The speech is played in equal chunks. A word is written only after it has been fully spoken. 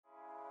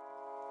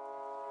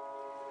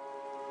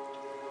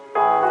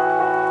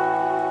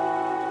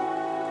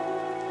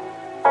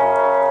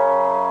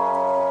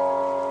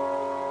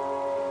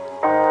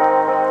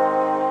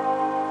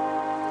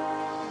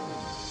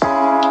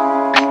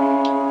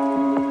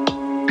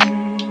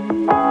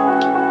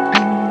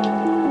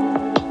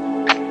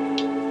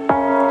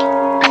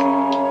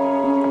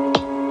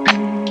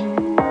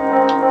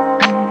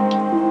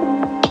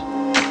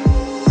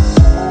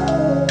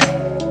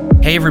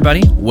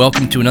everybody.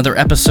 Welcome to another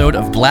episode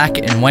of Black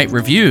and White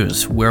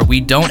Reviews, where we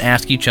don't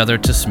ask each other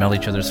to smell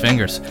each other's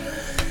fingers.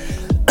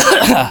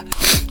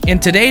 In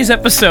today's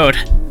episode,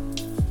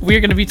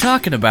 we're going to be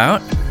talking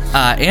about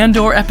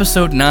Andor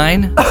Episode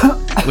 9,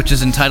 which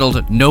is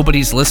entitled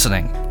Nobody's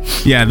Listening.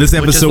 Yeah, this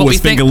episode was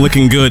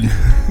finger-licking good.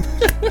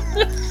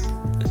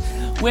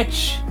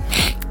 Which...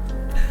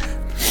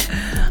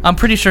 I'm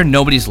pretty sure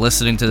nobody's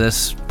listening to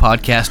this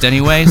podcast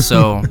anyway,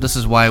 so this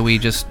is why we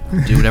just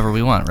do whatever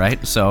we want,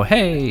 right? So,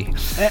 hey.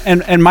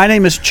 And my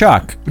name is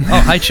Chuck.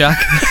 Oh, hi, Chuck.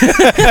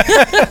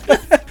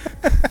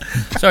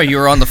 Sorry, you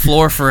were on the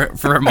floor for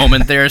a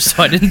moment there,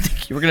 so I didn't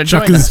think you were going to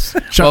join us.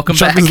 Welcome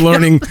back.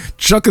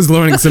 Chuck is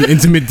learning some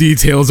intimate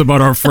details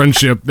about our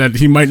friendship that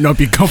he might not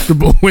be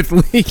comfortable with.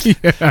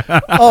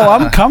 Oh,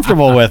 I'm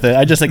comfortable with it.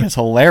 I just think it's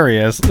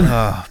hilarious.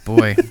 Oh,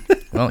 boy.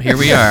 Well, here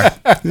we are.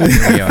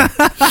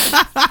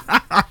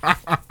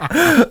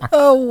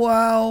 Oh,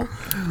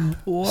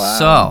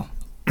 wow.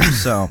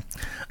 So,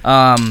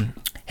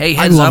 hey,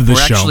 heads up,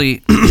 we're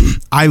actually...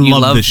 I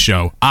love this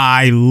show.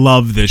 I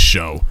love this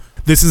show.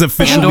 This is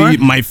officially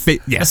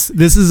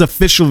this is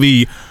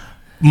officially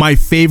my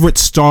favorite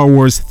Star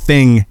Wars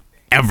thing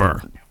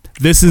ever.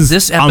 This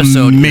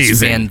episode amazing. Is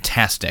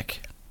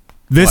fantastic.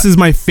 This is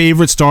my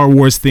favorite Star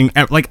Wars thing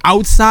ever. Like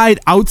outside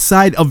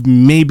of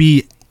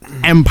maybe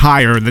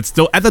Empire, that's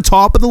still at the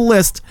top of the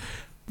list.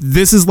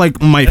 This is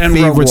like my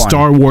favorite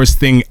Star Wars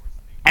thing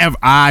ever.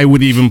 I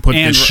would even put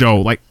this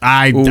show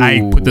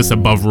I put this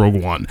above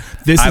Rogue One.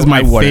 This is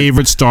my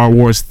favorite Star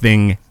Wars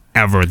thing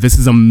ever. This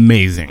is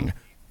amazing.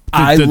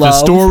 The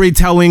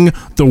storytelling,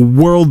 the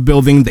world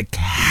building, the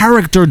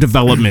character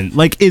development,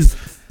 is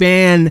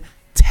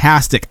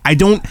fantastic.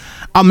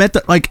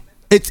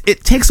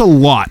 It takes a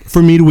lot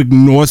for me to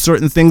ignore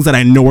certain things that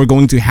I know are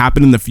going to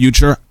happen in the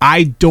future.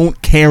 I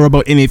don't care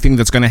about anything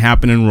that's going to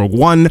happen in Rogue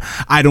One.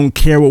 I don't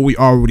care what we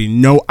already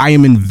know. I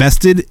am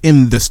invested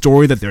in the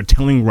story that they're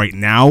telling right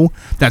now.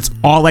 That's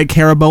all I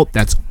care about.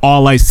 That's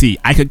all I see.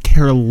 I could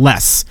care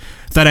less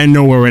that I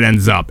know where it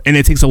ends up. And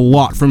it takes a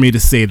lot for me to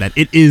say that.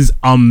 It is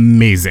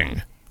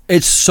amazing.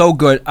 It's so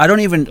good. I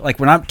don't even,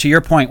 to your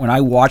point, when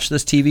I watch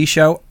this TV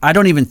show, I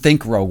don't even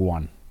think Rogue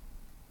One.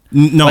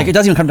 No. It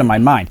doesn't even come to my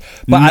mind.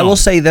 But I will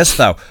say this,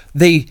 though.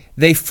 They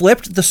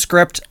flipped the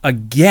script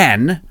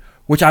again,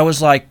 which I was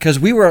like, because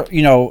we were,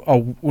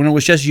 when it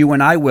was just you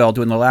and I, Will,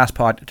 doing the last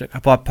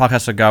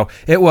podcast ago,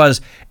 it was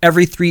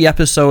every 3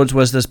 episodes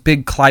was this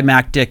big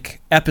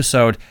climactic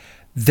episode.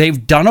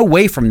 They've done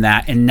away from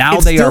that, and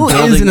now they are building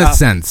up. It still is in a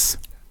sense.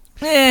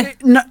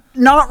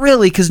 Not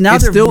really, because now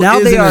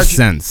they are...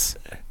 sense.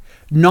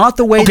 Not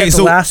the way that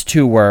the last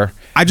 2 were.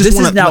 This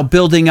is now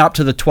building up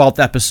to the 12th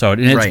episode,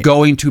 and it's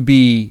going to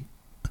be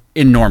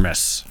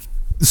enormous.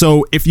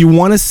 So if you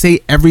want to say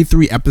every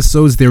 3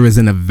 episodes there is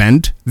an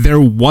event, there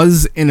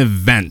was an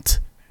event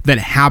that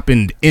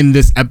happened in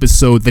this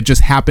episode that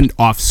just happened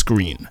off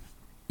screen.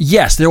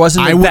 Yes, there was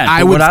an event.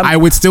 I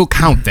would still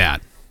count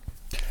that.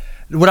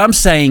 What I'm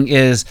saying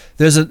is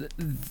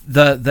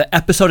the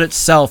episode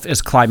itself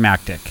is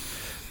climactic.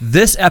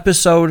 This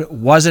episode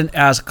wasn't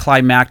as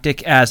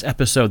climactic as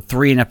episode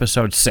 3 and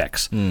episode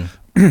 6.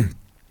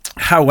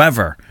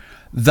 However,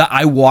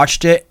 I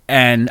watched it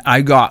and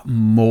I got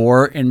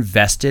more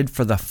invested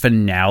for the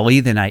finale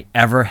than I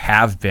ever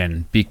have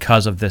been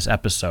because of this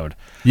episode.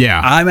 Yeah.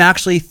 I'm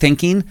actually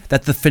thinking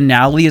that the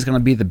finale is going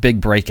to be the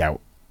big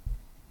breakout.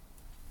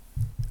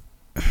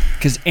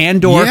 Because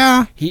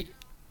Andor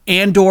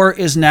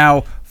is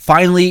now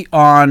finally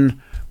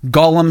on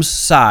Gollum's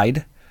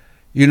side.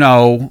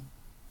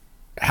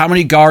 How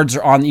many guards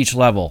are on each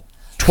level?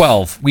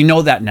 12. We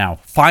know that now.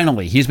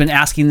 Finally. He's been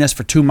asking this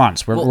for 2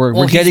 months.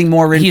 We're getting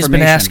more information. He's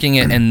been asking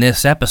it in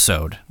this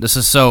episode.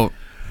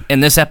 In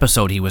this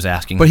episode he was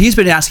asking. But he's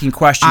been asking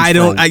questions. He's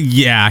been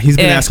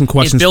asking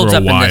questions for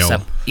a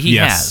while. He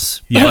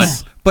has.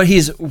 Yes. But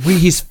he's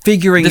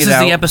figuring it out. This is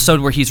the episode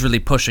where he's really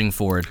pushing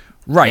forward.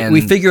 Right.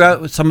 We figure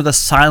out some of the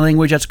sign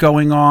language that's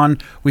going on.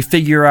 We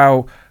figure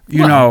out, we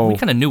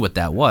kind of knew what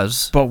that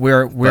was. But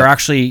we're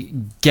actually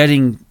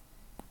getting...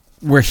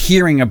 We're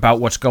hearing about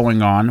what's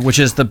going on, which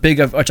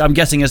I'm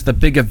guessing is the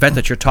big event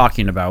that you're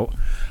talking about.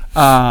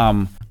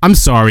 I'm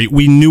sorry,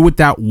 we knew what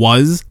that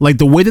was.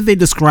 The way that they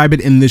describe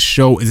it in this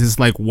show is it's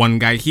one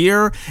guy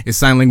here is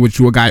sign language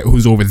to a guy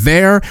who's over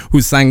there,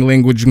 who's sign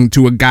language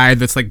to a guy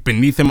that's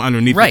beneath him,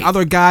 underneath the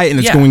other guy, and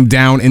it's going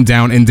down and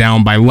down and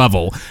down by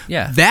level.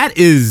 Yeah. That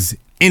is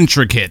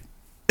intricate.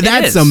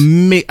 That's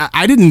amazing.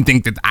 I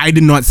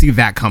did not see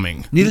that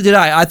coming. Neither did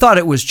I. I thought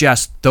it was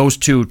just those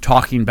two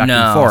talking back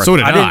and forth. So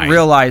did I. I didn't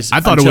realize. I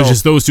thought it was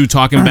just those two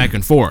talking back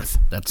and forth.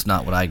 That's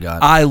not what I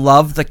got. I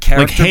love the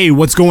character. Hey,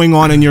 what's going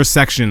on in your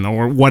section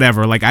or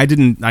whatever? I did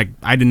not.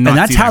 And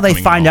that's how they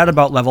find out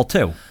about level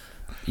 2.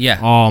 Yeah.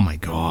 Oh my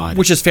god.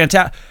 Which is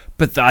fantastic.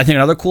 But I think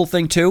another cool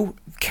thing too,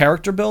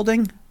 character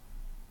building.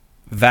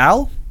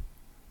 Val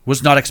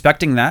was not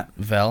expecting that.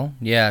 Val,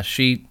 yeah,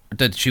 she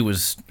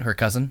was her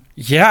cousin.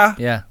 Yeah.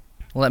 Yeah.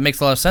 Well, that makes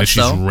a lot of sense.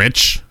 She's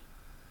rich.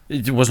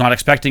 was not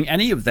expecting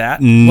any of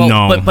that. Well,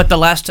 No. but the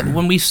last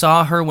when we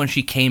saw her when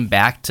she came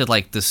back to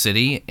like the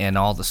city and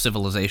all the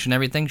civilization and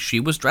everything, she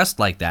was dressed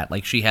like that,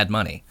 like she had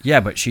money. Yeah,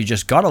 but she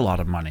just got a lot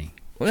of money.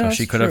 Well, So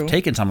she that's could have true.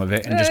 taken some of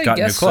it and just I got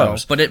new guess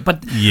clothes. so.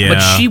 But Yeah.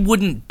 she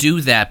wouldn't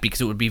do that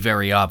because it would be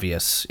very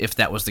obvious if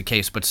that was the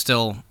case. But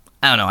still,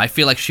 I don't know. I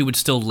feel like she would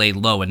still lay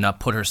low and not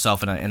put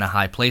herself in a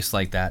high place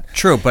like that.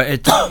 True,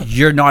 but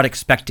you're not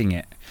expecting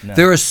it.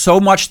 There is so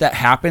much that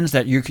happens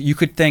that you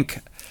could think,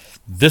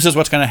 this is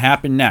what's going to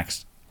happen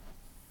next.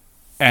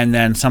 And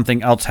then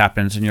something else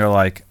happens, and you're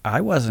like,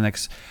 I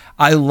wasn't.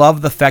 I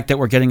love the fact that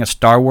we're getting a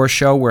Star Wars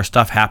show where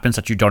stuff happens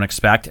that you don't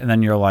expect, and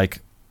then you're like,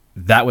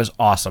 that was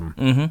awesome.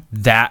 Mm-hmm.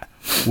 That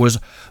was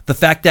the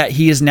fact that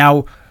he is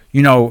now,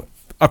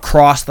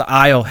 across the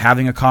aisle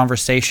having a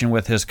conversation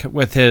with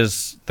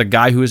the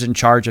guy who is in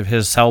charge of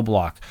his cell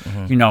block.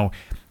 Mm-hmm.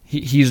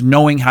 He's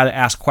knowing how to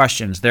ask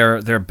questions. They're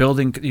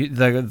building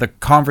the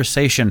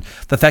conversation.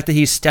 The fact that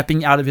he's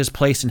stepping out of his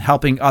place and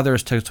helping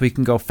others so he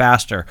can go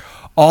faster.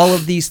 All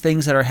of these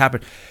things that are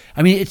happening.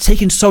 I mean, it's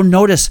taken so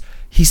notice.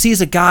 He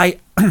sees a guy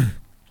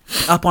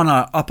up on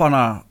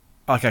a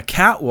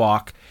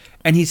catwalk,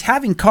 and he's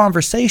having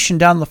conversation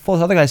down the floor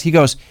with other guys. He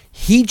goes,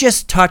 he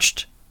just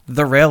touched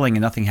the railing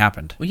and nothing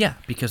happened. Well, yeah,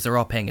 because they're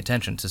all paying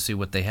attention to see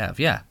what they have.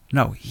 Yeah.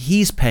 No,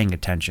 he's paying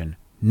attention.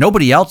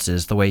 Nobody else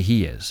is the way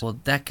he is. Well,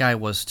 that guy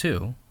was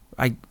too.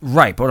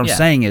 Right, but what I'm Yeah.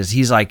 saying is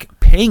he's like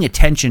paying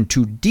attention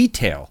to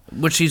detail.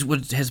 Which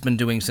has been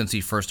doing since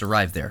he first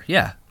arrived there.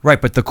 Yeah. Right,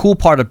 but the cool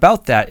part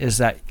about that is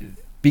that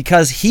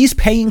because he's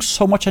paying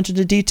so much attention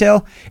to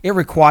detail, it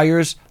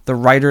requires the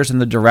writers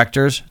and the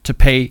directors to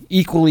pay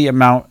equally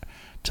amount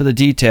to the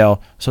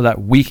detail so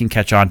that we can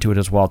catch on to it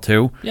as well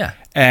too. Yeah.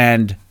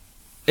 And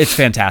it's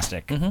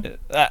fantastic. Mm-hmm.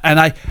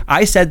 And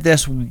I said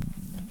this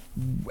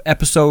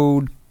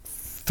episode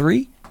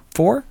 3,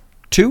 4,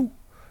 2,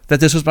 that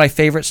this was my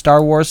favorite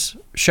Star Wars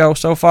show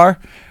so far.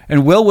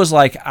 And Will was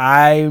like,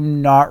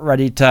 I'm not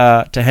ready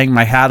to hang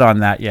my hat on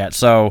that yet.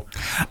 So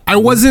I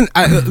wasn't.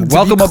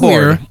 Welcome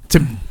aboard.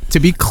 To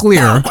be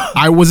clear,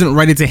 I wasn't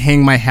ready to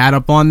hang my hat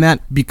up on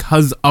that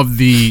because of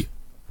the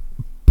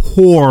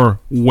poor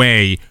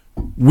way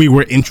we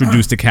were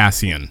introduced to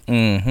Cassian.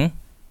 Mm-hmm.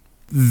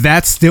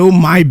 That's still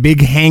my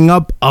big hang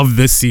up of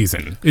this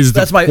season. Is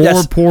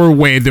the poor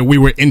way that we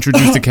were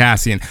introduced to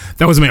Cassian.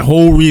 That was my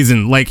whole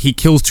reason. Like, he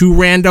kills 2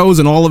 randos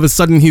and all of a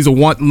sudden he's a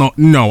one.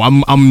 No,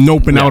 I'm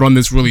noping out on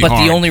this really But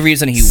hard. the only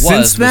reason he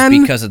was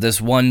because of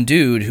this one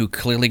dude who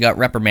clearly got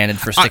reprimanded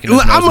for sticking his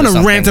nose I'm in gonna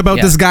something. rant about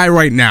Yeah. this guy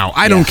right now.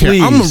 I don't care.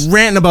 I'm gonna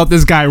rant about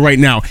this guy right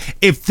now.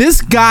 If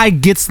this guy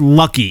gets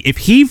lucky, if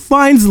he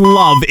finds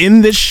love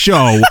in this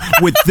show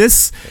with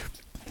this.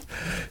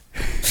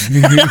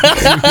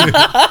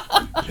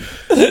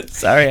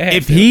 Sorry,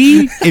 If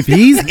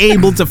he's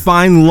able to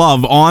find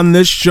love on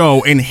this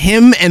show, and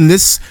him and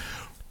this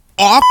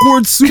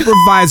awkward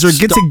supervisor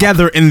get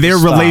together in their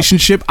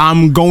relationship,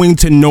 I'm going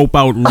to nope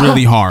out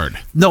really hard.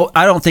 No,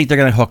 I don't think they're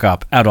going to hook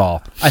up at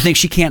all. I think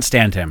she can't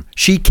stand him.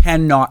 She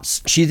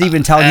cannot. She's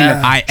even telling him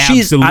that I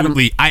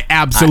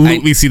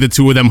absolutely see the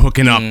two of them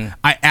hooking up.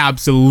 I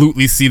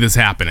absolutely see this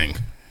happening.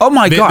 Oh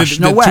my gosh,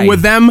 no way. The two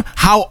of them,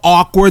 how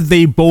awkward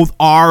they both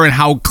are and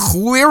how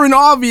clear and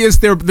obvious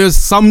there's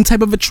some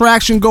type of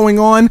attraction going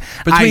on.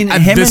 Between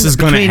this is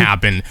going to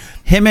happen.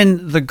 Him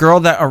and the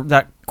girl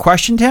that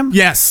questioned him?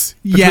 Yes.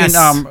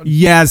 Between,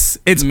 yes.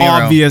 It's Miro.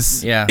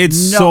 Obvious. Yeah.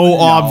 It's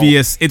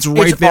obvious. It's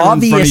right there in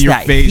front of your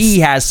that face.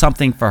 He has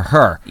something for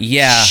her.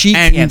 Yeah. She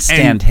can't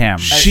stand him.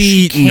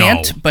 She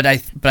can't, no. but I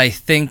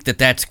think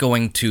that's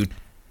going to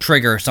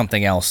trigger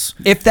something else.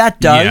 If that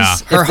does, Yeah.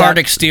 Her hard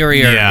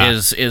exterior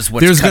is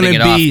what's cutting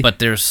it off, but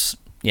there's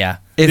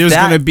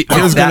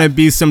gonna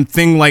be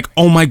something like,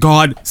 oh my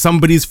god,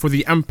 somebody's for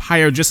the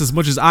Empire just as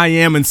much as I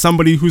am, and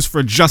somebody who's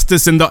for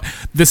justice, and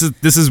this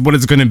is what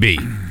it's gonna be.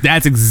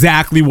 That's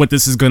exactly what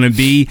this is gonna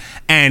be,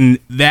 and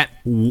that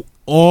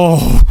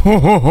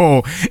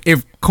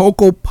if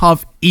Cocoa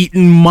Puff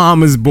eating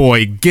Mama's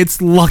Boy gets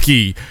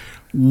lucky,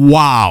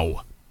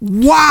 wow,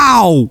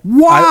 why?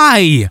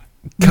 Why?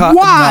 No,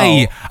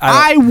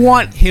 I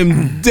want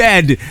him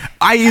dead.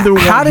 I either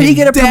want How did he him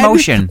get a dead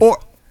promotion? Or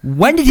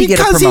when did he get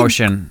a because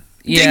promotion?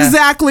 Yeah.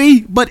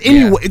 Exactly. But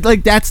anyway,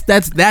 like that's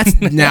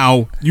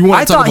now you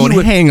want to talk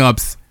about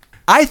hang-ups.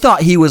 I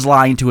thought he was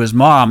lying to his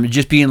mom,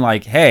 just being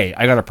like, "Hey,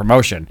 I got a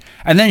promotion,"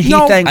 and then he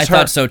thanks her. I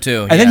thought so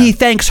too. And then he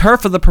thanks her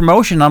for the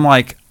promotion. I'm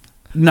like,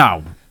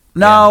 no.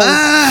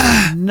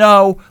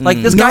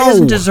 Like this guy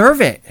doesn't deserve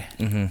it.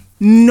 Mm-hmm.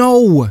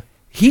 No.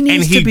 He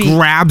needs to be.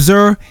 Grabs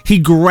her. He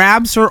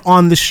grabs her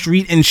on the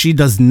street, and she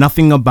does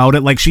nothing about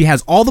it. Like, she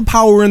has all the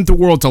power in the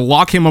world to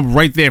lock him up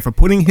right there for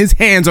putting his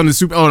hands on the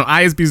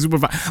ISB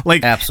supervisor.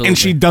 Like, absolutely. And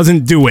she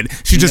doesn't do it.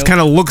 She just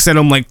kind of looks at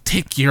him like,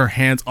 "Take your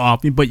hands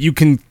off me." But you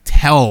can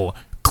tell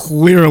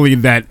clearly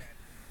that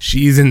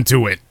she's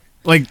into it.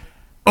 Like,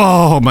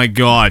 oh my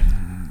god,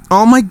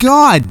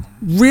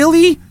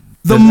 really?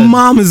 The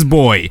mama's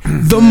boy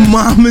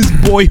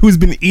who's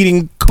been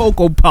eating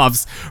Cocoa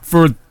Puffs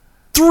for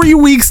 3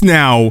 weeks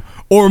now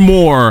or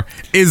more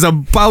is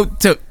about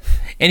to.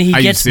 And he Are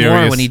you gets more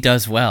serious? when he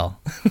does well.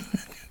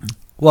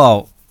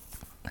 Well,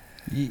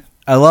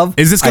 I love.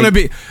 Is this going to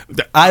be?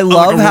 I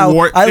love how.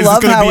 Reward, I love is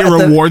this how going to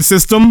be a reward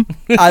system?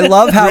 I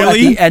love how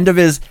Really? at the end of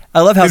his. I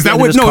love how. Is that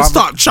what? No,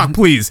 stop, Chuck,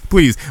 please,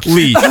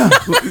 Lee,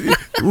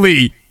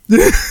 Lee.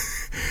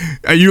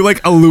 Are you like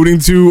alluding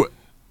to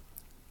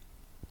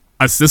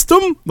a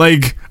system,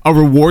 like a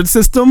reward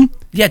system?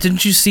 Yeah,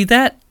 didn't you see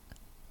that?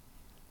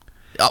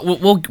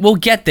 We'll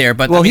get there,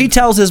 but Well, he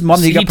tells his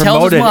mom that he got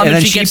promoted, and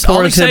then she gets all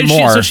pours him excited,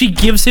 more. so she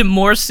gives him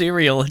more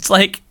cereal. It's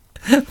like,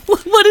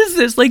 what is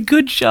this? Like,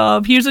 good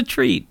job. Here's a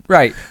treat.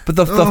 Right, but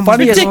the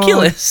funniest,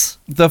 Ridiculous.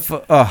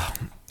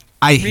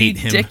 I hate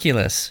him.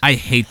 Ridiculous. I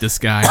hate this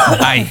guy.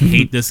 I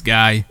hate this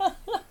guy.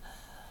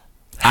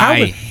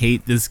 I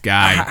hate this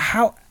guy.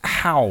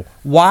 How?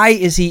 Why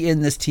is he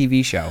in this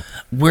TV show?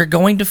 We're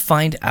going to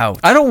find out.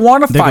 I don't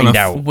want to find gonna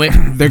out.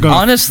 They're gonna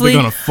honestly,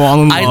 they're gonna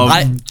fall in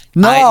love.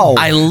 No,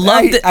 I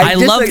love that. I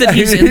love that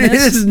he's in this.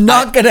 This is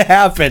not going to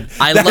happen.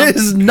 That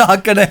is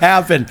not going to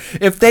happen.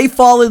 If they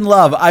fall in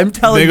love, I'm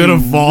telling you, They're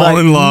gonna fall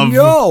in love.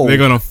 No, They're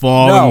gonna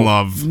fall in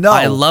love. No,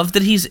 I love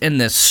that he's in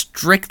this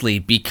strictly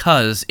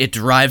because it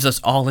drives us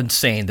all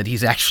insane that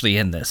he's actually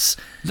in this.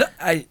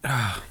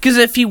 Because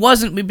if he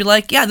wasn't, we'd be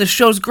like, yeah, this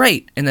show's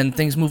great, and then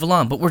things move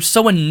along. But we're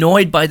so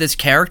annoyed by this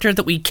character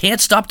that we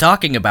can't stop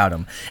talking about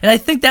him. And I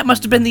think that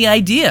must have been the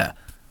idea.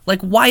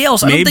 Like, why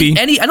else? Maybe.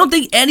 I don't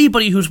think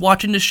anybody who's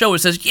watching the show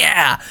says,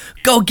 "Yeah,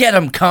 go get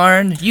him,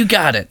 Karn. You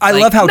got it." I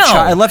Like, love how no.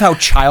 I love how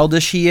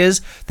childish he is.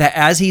 That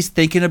as he's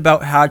thinking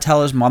about how to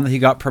tell his mom that he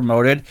got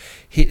promoted,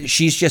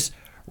 she's just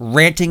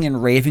ranting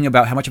and raving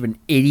about how much of an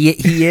idiot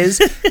he is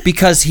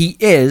because he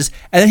is,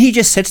 and then he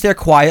just sits there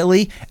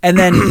quietly, and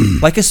then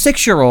like a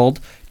 6-year-old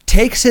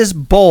takes his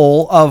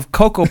bowl of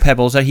Cocoa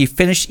Pebbles that he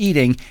finished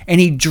eating, and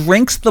he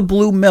drinks the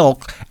blue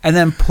milk, and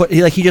then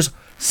he just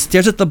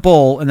stares at the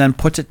bowl and then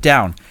puts it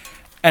down.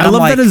 And I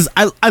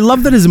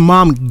love that his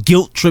mom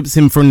guilt trips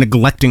him for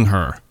neglecting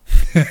her.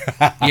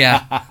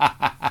 Yeah.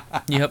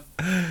 Yep.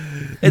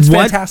 It's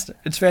What? fantastic.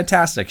 It's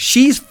fantastic.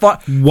 She's fun.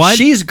 What?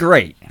 She's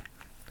great.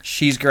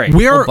 She's great.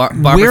 We're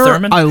Barbara we're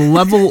Thurman? a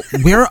level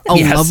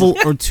Yes. level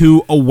or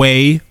two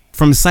away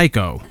from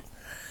Psycho.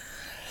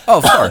 Oh,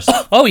 of course.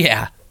 Oh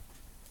yeah.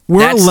 We're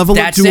That's- a level or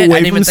that's two it. I away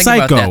didn't even from think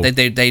about Psycho. that.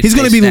 They He's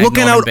going to be snag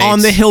looking Norman out on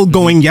Bates. the hill,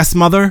 going, "Yes,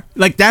 mother."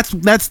 Like that's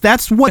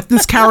what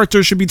this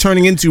character should be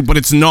turning into, but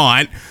it's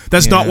not.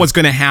 That's not what's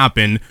going to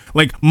happen.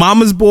 Like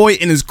Mama's boy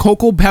and his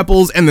Cocoa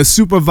Pebbles and the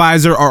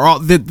supervisor are all.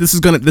 This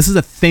is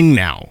a thing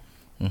now.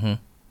 I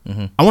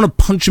want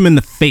to punch him in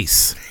the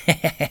face.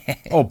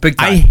 Oh, big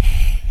time. I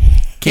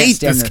hate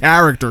stand this it.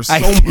 character so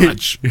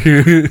much.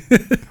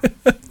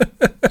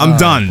 I'm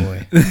done.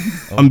 Boy.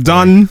 I'm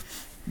done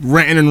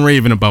ranting and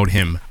raving about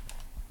him.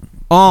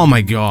 Oh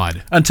my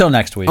god. Until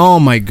next week. Oh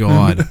my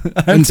god.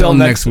 Until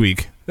next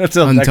week.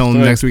 Until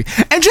next week.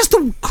 And just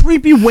the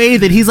creepy way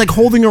that he's like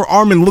holding her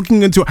arm and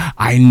looking into her.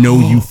 I know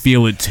you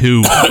feel it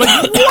too.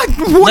 Like,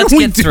 what Let's are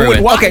we get through doing?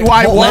 it. Why, Okay,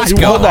 why, let's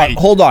why, go. why?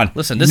 Hold on.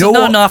 Listen, this You is know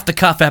not an what- off the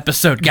cuff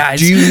episode, guys.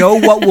 Do you know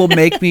what will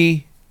make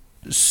me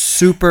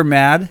super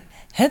mad?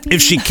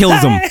 If she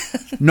kills him.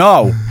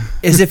 No,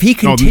 is if he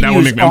No, continues that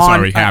would make me, I'm on.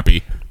 sorry,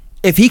 happy.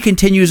 If he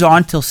continues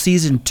on till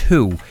season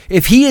 2,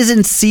 if he is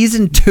in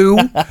season 2,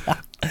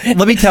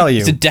 let me tell you,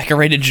 He's a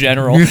decorated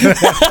general.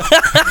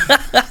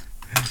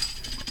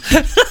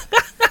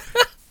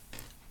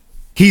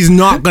 He's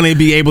not going to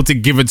be able to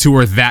give it to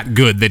her that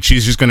good that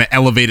she's just going to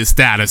elevate his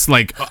status.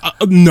 Like,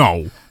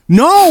 no.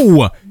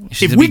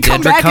 She's If gonna we be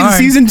come Dedra back in Karn.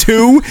 season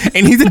 2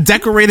 and he's a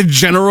decorated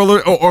general,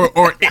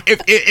 or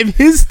if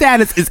his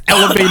status is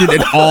elevated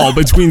at all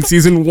between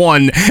season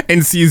 1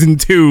 and season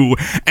 2,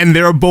 and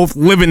they're both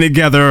living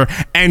together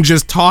and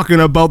just talking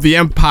about the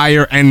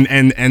Empire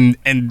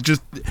and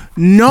just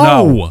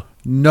no.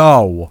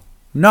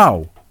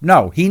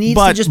 He needs to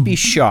But- just be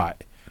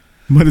shot.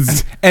 But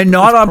it's And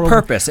not on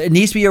purpose. It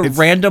needs to be a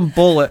random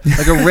bullet,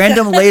 like a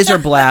random laser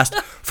blast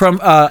from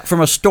a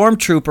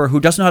stormtrooper who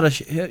doesn't know how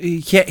to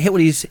he can't hit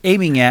what he's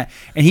aiming at,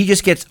 and he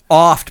just gets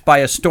offed by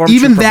a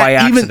stormtrooper by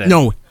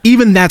accident.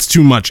 Even that's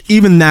too much.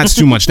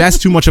 That's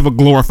too much of a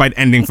glorified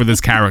ending for this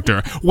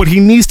character. What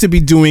he needs to be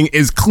doing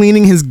is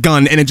cleaning his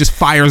gun and it just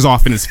fires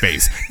off in his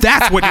face.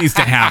 That's what needs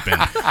to happen.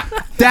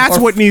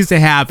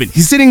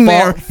 He's sitting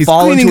there, he's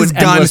fall cleaning into his an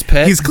gun. endless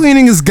pit. He's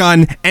cleaning his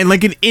gun and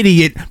like an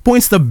idiot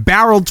points the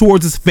barrel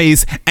towards his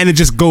face and it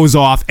just goes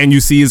off and you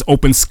see his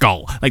open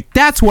skull. Like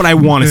that's what I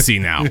want to see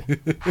now.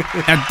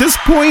 At this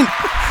point,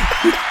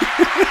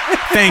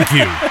 thank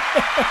you.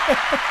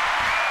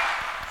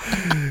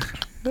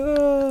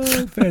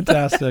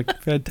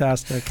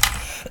 Fantastic.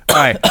 All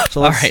right,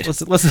 so All right.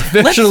 let's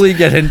officially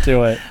get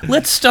into it.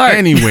 Let's start.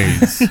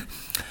 Anyways.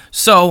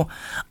 So,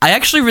 I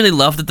actually really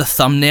love that the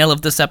thumbnail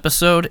of this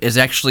episode is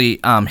actually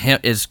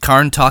is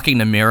Karn talking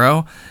to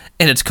Miro,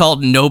 and it's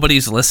called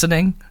 "Nobody's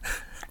Listening."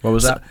 What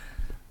was that?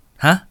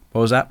 Huh?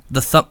 What was that?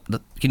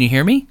 Can you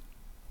hear me?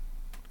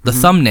 The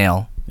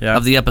thumbnail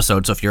of the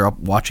episode. So if you're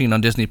watching it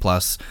on Disney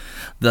Plus,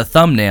 the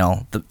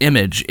thumbnail, the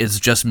image is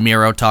just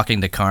Miro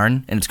talking to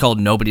Karn, and it's called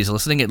Nobody's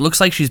Listening. It looks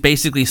like she's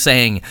basically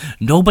saying,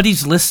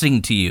 nobody's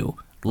listening to you.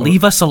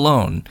 Leave us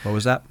alone. What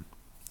was that?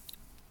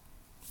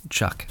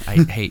 Chuck, I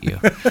hate you.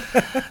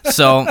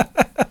 So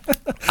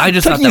I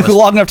just Took thought you that was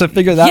long enough to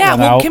figure that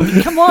one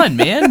out. Come on,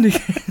 man.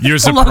 You're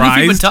How long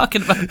have you been surprised?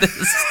 talking about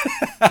this?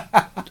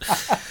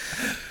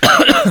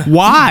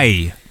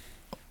 Why?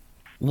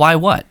 Why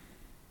what?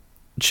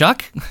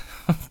 Chuck?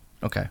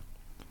 Okay.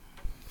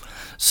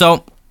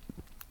 So,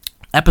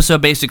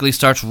 episode basically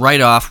starts right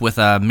off with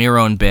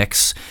Miro and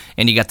Bix,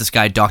 and you got this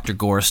guy, Dr.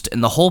 Gorst.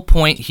 And the whole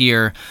point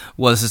here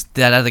was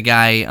that other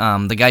guy,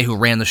 the guy who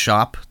ran the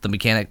shop, the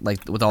mechanic,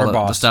 like with all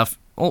the stuff.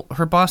 Oh,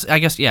 her boss? I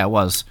guess, yeah, it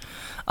was.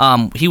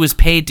 He was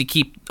paid to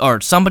keep,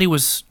 or somebody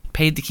was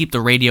paid to keep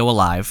the radio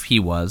alive. He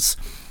was.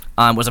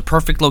 Was a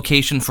perfect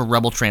location for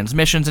Rebel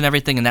transmissions and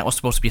everything, and that was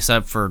supposed to be set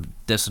up for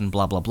this and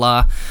blah, blah,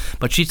 blah.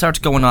 But she starts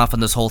going off on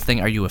this whole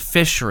thing. Are you a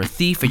fish or a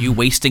thief? Are you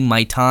wasting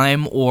my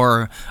time?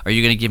 Or are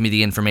you going to give me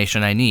the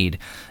information I need?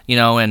 You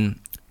know, and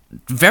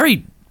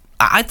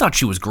I thought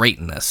she was great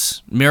in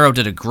this. Miro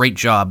did a great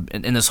job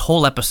in this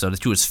whole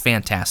episode. She was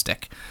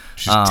fantastic.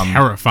 She's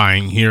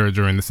terrifying here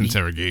during this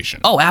interrogation.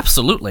 Oh,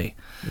 absolutely.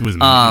 It was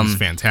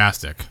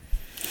fantastic.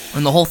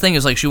 And the whole thing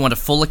is like she wanted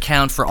a full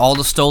account for all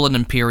the stolen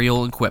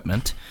Imperial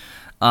equipment.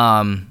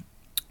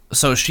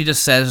 So she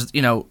just says,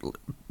 you know,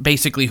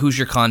 basically, who's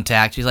your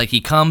contact? He's like,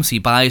 he comes, he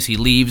buys, he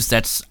leaves.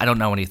 I don't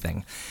know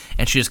anything.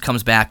 And she just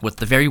comes back with,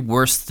 the very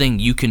worst thing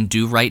you can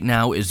do right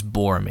now is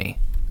bore me.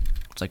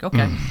 It's like,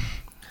 okay.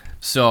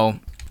 So,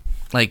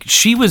 like,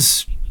 she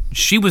was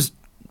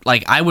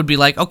like, I would be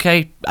like,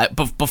 okay,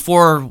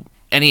 before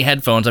any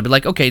headphones, I'd be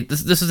like, okay,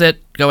 this is it.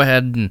 Go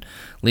ahead and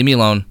leave me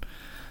alone.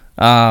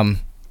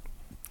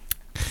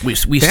 We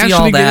see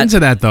all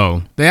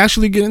that. They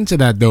actually get into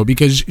that, though,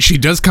 because she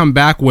does come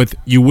back with,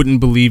 you wouldn't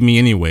believe me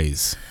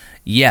anyways.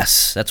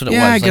 Yes, that's what it was.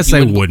 Yeah, I guess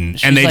I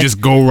wouldn't. And they just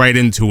go right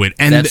into it.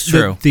 And that's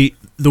true.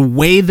 The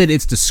way that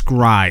it's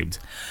described,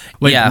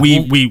 like, yeah,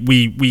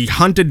 we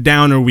hunted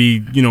down, or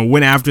we, you know,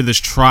 went after this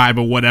tribe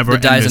or whatever,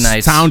 and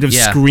the sound of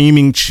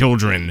screaming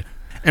children.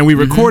 And we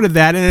recorded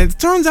that, and it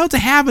turns out to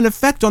have an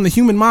effect on the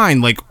human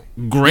mind. Like,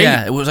 great.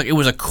 Yeah, it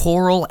was a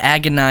choral,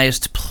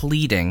 agonized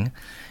pleading.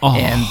 Oh.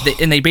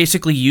 And they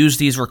basically use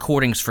these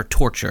recordings for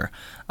torture.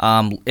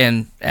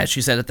 And as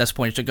she said at this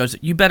point, she goes,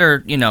 you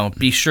better, you know,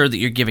 be sure that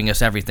you're giving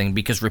us everything,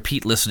 because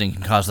repeat listening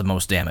can cause the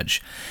most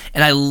damage.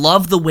 And I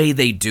love the way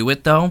they do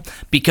it, though,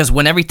 because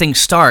when everything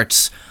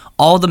starts,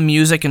 all the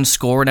music and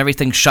score and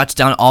everything shuts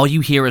down. All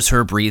you hear is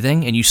her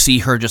breathing, and you see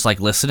her just, like,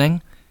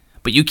 listening.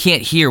 But you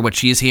can't hear what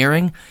she's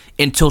hearing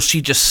until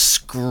she just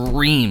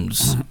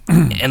screams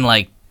in,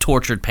 like,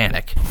 tortured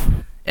panic.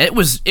 It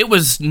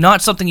was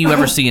not something you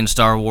ever see in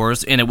Star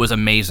Wars, and it was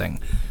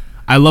amazing.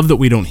 I love that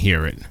we don't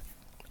hear it.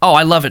 Oh,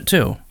 I love it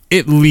too.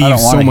 It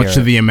leaves so much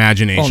to the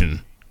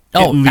imagination.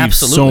 Oh,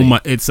 absolutely. So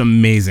much. It's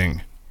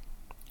amazing.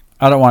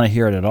 I don't want to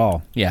hear it at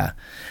all. Yeah.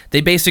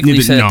 They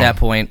basically said at that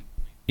point,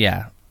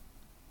 yeah.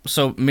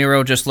 So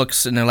Miro just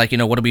looks, and they're like, you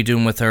know, what are we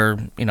doing with her?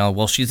 You know,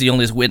 well, she's the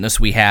only witness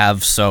we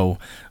have, so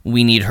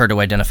we need her to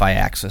identify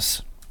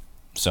Axis.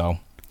 So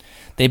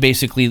they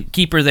basically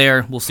keep her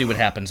there. We'll see what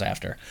happens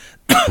after.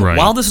 Right.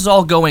 While this is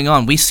all going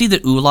on, we see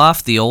that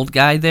Ulaf, the old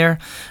guy there.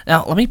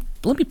 Now, let me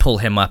pull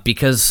him up,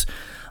 because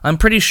I'm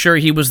pretty sure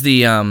he was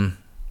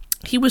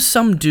he was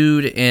some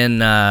dude in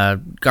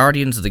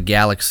Guardians of the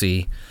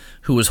Galaxy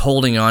who was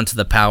holding on to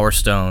the Power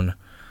Stone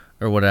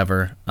or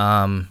whatever.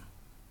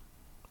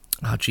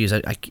 Oh, geez,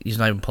 he's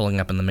not even pulling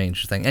up in the main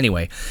thing.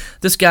 Anyway,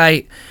 this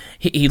guy,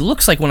 he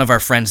looks like one of our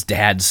friends'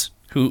 dads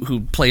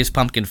who plays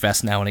Pumpkin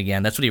Fest now and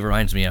again. That's what he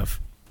reminds me of.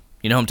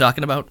 You know who I'm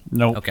talking about?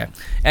 No. Okay.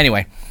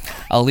 Anyway,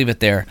 I'll leave it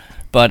there.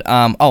 But,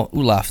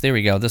 Ulaf, there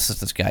we go. This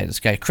is this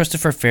guy,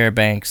 Christopher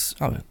Fairbanks.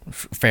 Oh,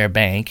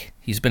 Fairbank.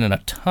 He's been in a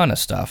ton of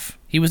stuff.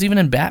 He was even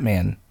in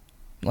Batman,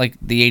 like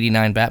the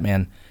 89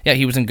 Batman. Yeah,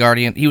 he was in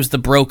Guardian. He was the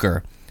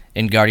broker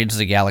in Guardians of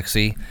the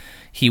Galaxy.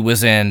 He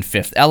was in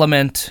Fifth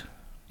Element.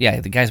 Yeah,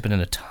 the guy's been in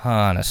a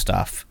ton of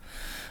stuff.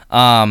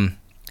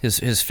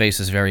 His face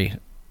is very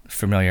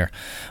familiar.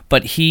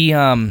 But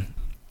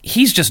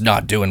he's just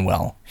not doing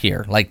well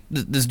here. Like,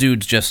 this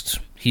dude's just,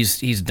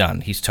 he's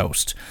done. He's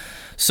toast.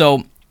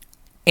 So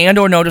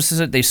Andor notices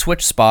it. They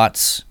switch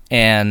spots,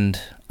 and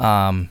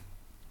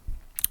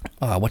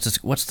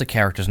what's the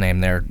character's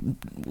name there?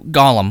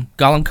 Gollum.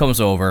 Gollum comes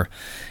over,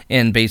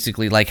 and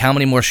basically, like, how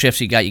many more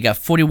shifts you got? You got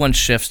 41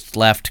 shifts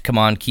left. Come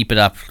on, keep it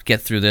up. Get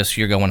through this.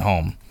 You're going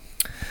home.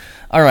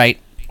 All right.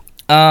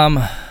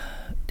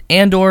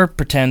 Andor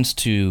pretends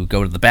to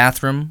go to the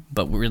bathroom,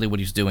 but really what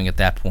he's doing at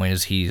that point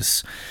is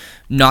he's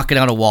knocking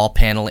out a wall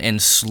panel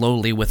and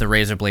slowly with a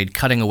razor blade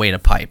cutting away a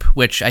pipe,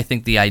 which I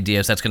think the idea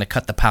is that's going to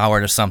cut the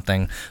power to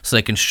something so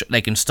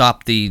they can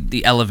stop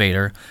the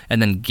elevator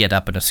and then get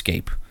up and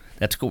escape.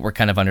 That's what we're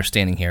kind of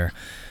understanding here.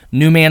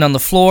 New man on the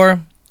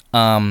floor,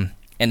 and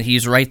And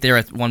he's right there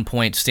at one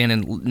point,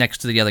 standing next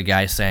to the other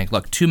guy, saying,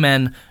 look, 2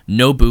 men,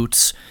 no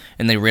boots,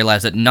 and they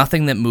realize that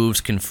nothing that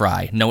moves can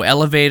fry. No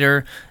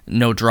elevator,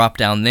 no drop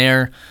down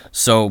there.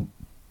 So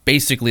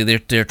basically,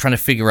 they're trying to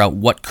figure out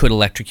what could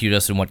electrocute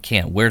us and what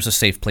can't. Where's a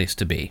safe place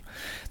to be?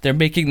 They're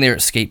making their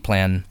escape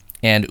plan,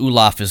 and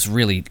Olaf is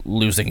really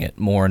losing it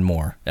more and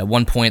more. At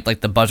one point, like,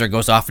 the buzzer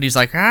goes off, and he's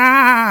like,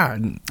 ah!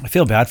 I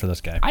feel bad for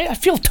this guy. I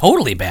feel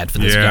totally bad for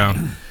this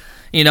guy.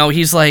 You know,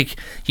 he's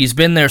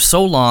been there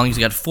so long, he's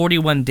got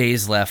 41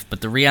 days left,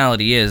 but the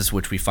reality is,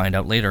 which we find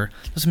out later,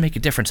 doesn't make a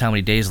difference how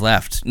many days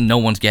left. No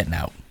one's getting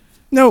out.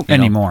 Nope.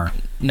 Anymore.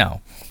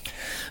 No.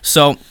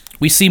 So,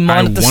 we see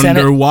Mon at the Senate.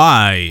 I wonder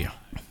why.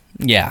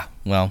 Yeah,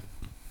 well,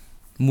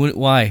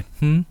 why?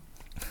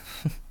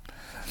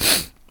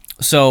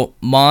 So,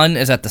 Mon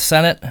is at the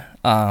Senate,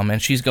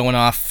 and she's going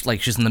off,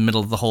 like, she's in the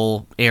middle of the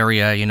whole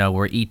area, you know,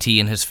 where E.T.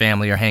 and his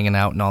family are hanging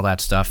out and all that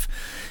stuff.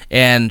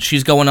 And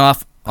she's going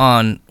off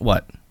on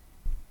what?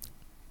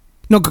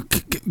 No,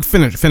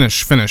 finish,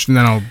 and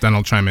then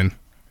I'll chime in.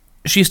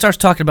 She starts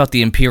talking about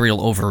the Imperial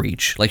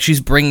overreach. Like,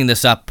 she's bringing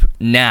this up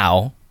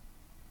now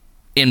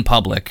in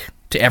public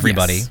to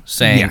everybody,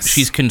 saying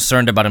she's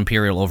concerned about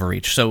Imperial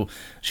overreach. So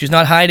she's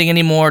not hiding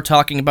anymore,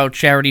 talking about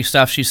charity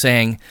stuff. She's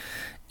saying,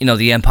 you know,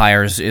 the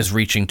Empire is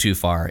reaching too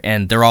far,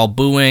 and they're all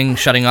booing,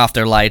 shutting off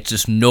their lights.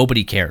 Just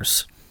nobody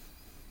cares.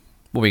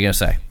 What were you gonna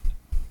say?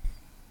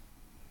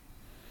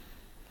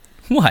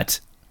 What?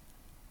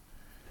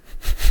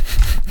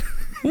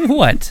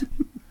 What?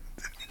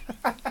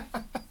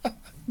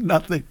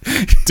 Nothing.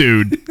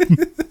 Dude.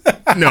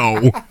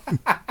 No.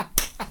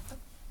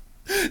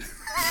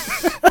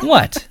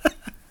 What?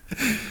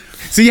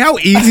 See how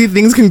easy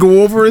things can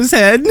go over his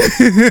head?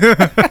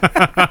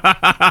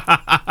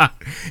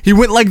 He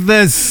went like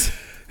this.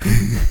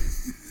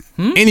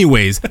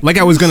 Anyways, like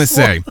I was going to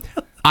say,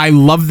 I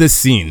love this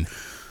scene.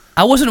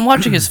 I wasn't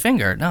watching his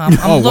finger. No,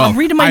 I'm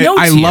reading my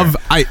notes here.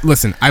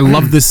 Listen, I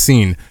love this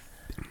scene.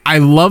 I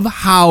love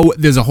how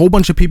there's a whole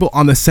bunch of people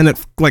on the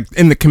Senate, like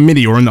in the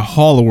committee or in the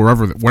hall or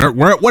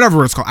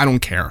whatever it's called. I don't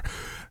care.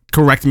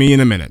 Correct me in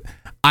a minute.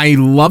 I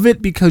love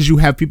it because you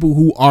have people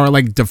who are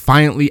like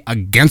defiantly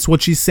against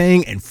what she's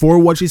saying and for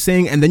what she's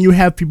saying, and then you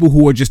have people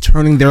who are just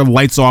turning their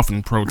lights off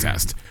in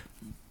protest.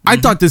 I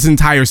thought this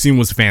entire scene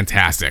was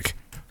fantastic.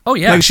 Oh,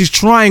 yeah. Like, she's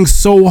trying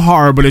so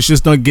hard, but it's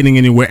just not getting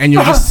anywhere, and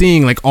you're just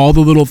seeing like all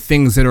the little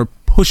things that are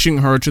pushing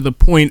her to the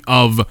point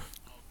of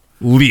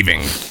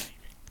leaving.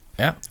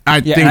 Yeah. I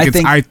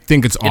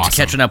think it's awesome. It's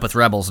catching up with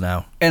Rebels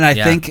now. And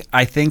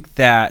I think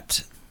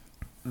that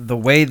the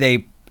way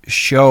they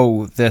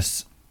show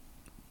this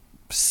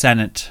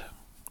Senate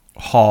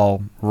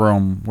hall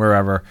room,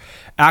 wherever,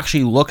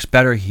 actually looks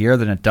better here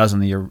than it does in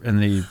the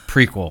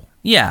prequel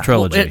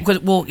trilogy.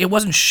 Well, it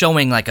wasn't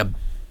showing like a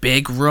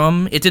big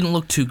room. It didn't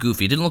look too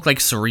goofy. It didn't look like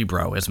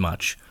Cerebro as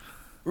much.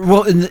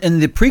 Well, in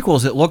the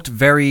prequels, it looked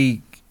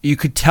very. You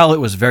could tell it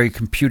was very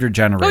computer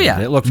generated. Oh yeah,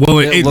 it looked. Well,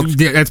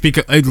 that's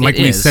because, like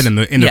we said in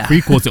the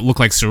prequels, it looked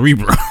like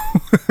Cerebro.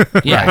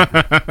 Yeah,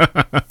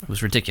 it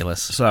was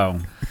ridiculous. So,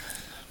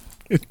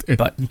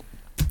 but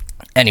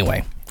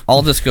anyway,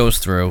 all this goes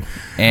through,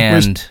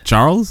 and where's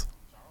Charles?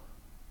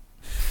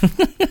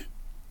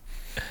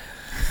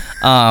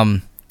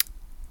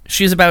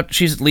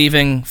 She's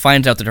leaving,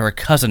 finds out that her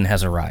cousin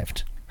has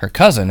arrived. Her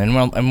cousin,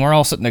 and we're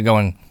all sitting there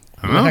going,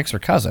 "Who the heck's her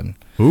cousin?"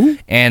 Who?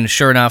 And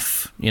sure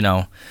enough, you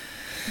know,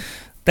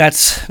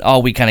 that's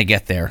all we kind of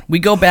get there. We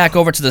go back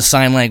over to the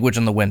sign language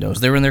on the windows.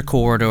 They're in their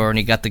corridor, and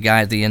you got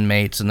the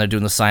inmates, and they're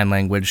doing the sign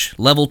language.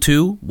 Level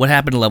 2? What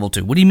happened to level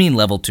 2? What do you mean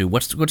level 2?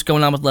 What's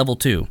going on with level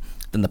 2?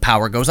 Then the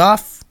power goes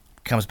off,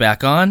 comes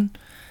back on,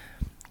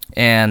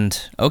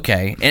 and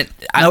okay. And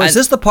is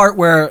this the part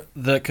where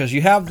because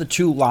you have the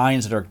two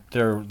lines that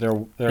are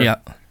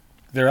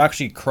they're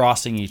actually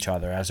crossing each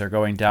other as they're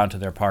going down to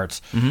their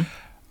parts. Mm-hmm.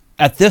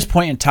 At this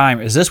point in time,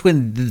 is this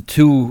when the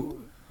two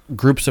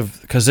groups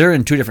because they're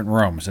in two different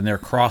rooms and they're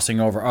crossing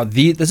over?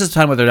 This is the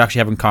time where they're actually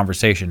having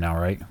conversation now,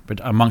 right? But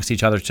amongst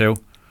each other too.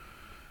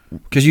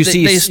 Because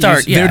they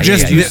start.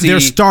 They're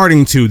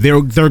starting to.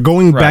 They're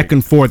going back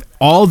and forth.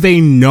 All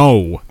they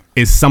know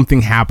is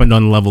something happened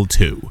on level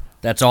 2.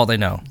 That's all they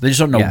know. They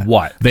just don't know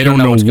what. They don't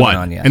know what,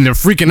 and they're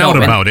freaking out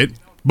about it.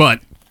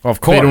 But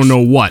of course, they don't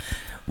know what.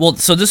 Well,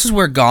 so this is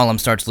where Gollum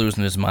starts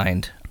losing his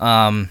mind.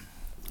 What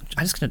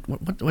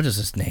is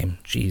his name?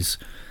 Jeez.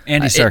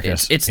 Andy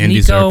Serkis. It's Andy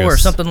Nico Serkis. Or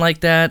something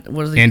like that. Andy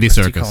Serkis. Does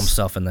he Serkis. call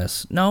himself in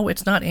this? No,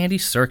 it's not Andy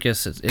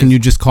Serkis. Can you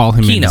just call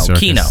him Andy Serkis?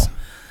 Kino.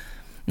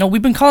 No,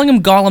 we've been calling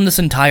him Gollum this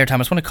entire time.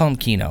 I just want to call him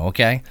Kino,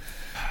 okay?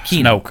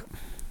 Snoke.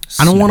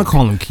 I don't want to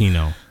call him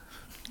Kino.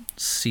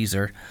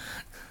 Caesar.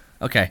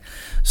 Okay,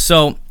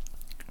 so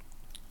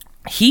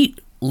he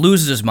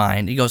loses his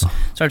mind. He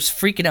starts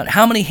freaking out.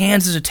 How many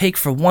hands does it take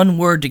for one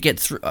word to get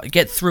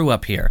through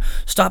up here?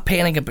 Stop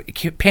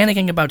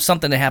panicking about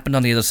something that happened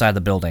on the other side of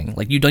the building.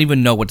 Like, you don't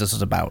even know what this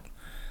is about.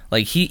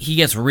 Like, he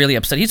gets really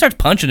upset. He starts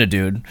punching a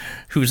dude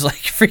who's like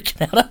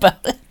freaking out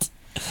about it.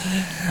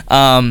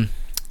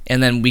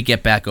 And then we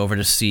get back over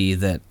to see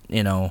that,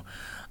 you know,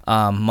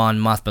 Mon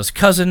Mothma's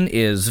cousin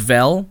is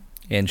Vel,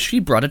 and she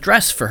brought a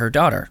dress for her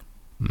daughter.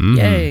 Mm.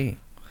 Yay!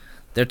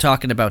 They're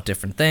talking about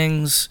different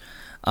things.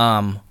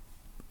 In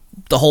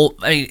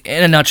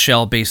a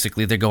nutshell,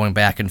 basically, they're going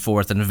back and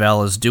forth, and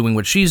Vel is doing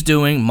what she's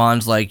doing.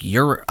 Mon's like,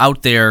 you're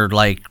out there,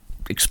 like,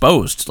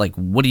 exposed. Like,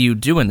 what are you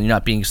doing? You're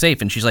not being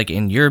safe. And she's like,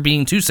 and you're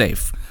being too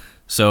safe.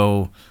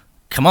 So,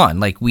 come on.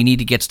 Like, we need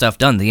to get stuff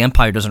done. The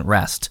Empire doesn't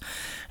rest.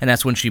 And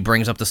that's when she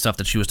brings up the stuff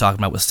that she was talking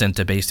about with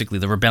Cinta. Basically,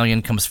 the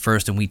rebellion comes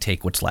first, and we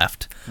take what's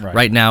left.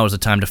 Right now is the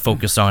time to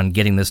focus on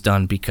getting this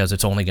done, because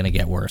it's only going to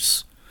get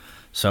worse.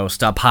 So,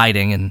 stop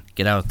hiding and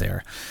get out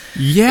there.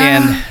 Yeah.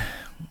 And,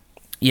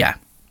 yeah.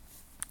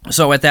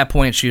 So at that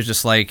point, she was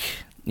just like,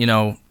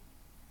 oh,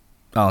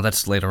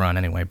 that's later on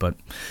anyway, but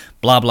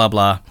blah, blah,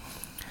 blah.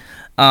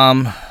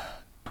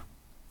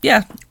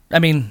 Yeah, I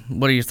mean,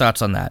 what are your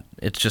thoughts on that?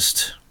 It's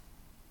just,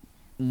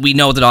 we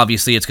know that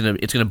obviously it's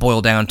gonna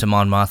boil down to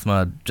Mon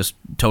Mothma just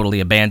totally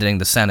abandoning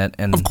the Senate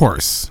and, of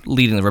course,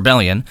 leading the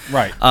rebellion.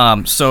 Right.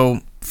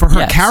 So for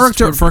her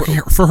character,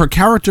 for her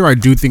character, I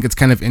do think it's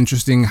kind of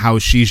interesting how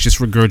she's just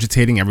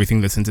regurgitating everything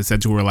that Cinta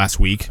said to her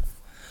last week.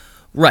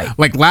 Right.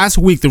 Like last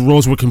week, the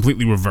roles were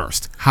completely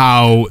reversed.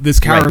 How this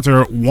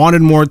character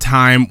wanted more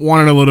time,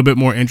 wanted a little bit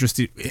more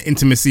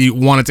intimacy,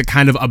 wanted to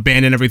kind of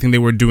abandon everything they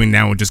were doing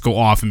now and just go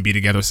off and be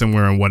together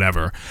somewhere and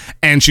whatever.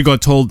 And she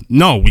got told,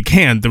 no, we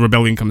can't. The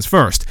rebellion comes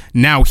first.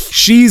 Now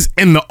she's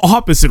in the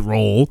opposite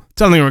role,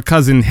 telling her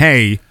cousin,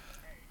 hey,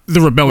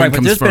 the rebellion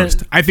comes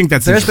first. I think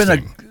that's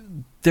interesting.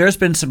 There's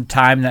been some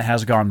time that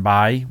has gone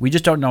by. We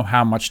just don't know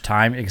how much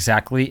time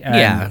exactly.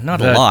 And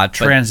not a lot.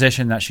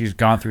 Transition that she's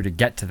gone through to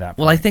get to that point.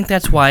 Well, I think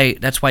that's why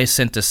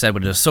Cinta said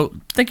what it is. So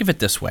think of it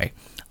this way.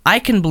 I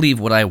can believe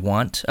what I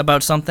want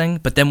about something,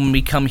 but then when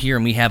we come here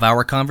and we have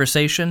our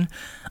conversation,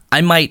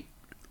 I might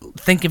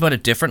think about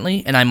it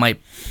differently, and I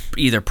might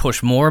either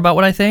push more about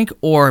what I think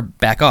or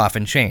back off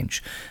and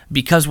change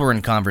because we're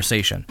in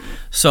conversation.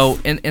 So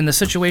in the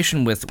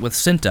situation with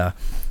Cinta,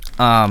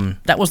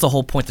 that was the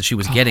whole point that she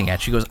was getting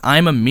at. She goes,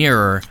 I'm a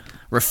mirror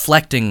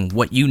reflecting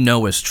what you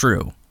know is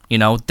true.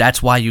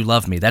 That's why you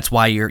love me. That's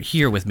why you're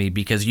here with me,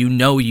 because you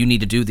know you need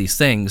to do these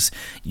things.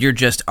 You're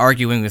just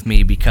arguing with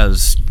me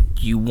because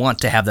you want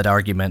to have that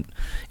argument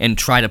and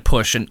try to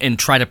push and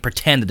try to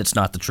pretend that it's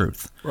not the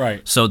truth.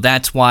 Right. So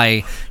that's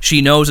why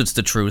she knows it's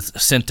the truth.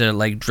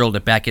 Cinta drilled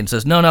it back in and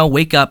says, no,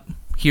 wake up.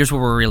 Here's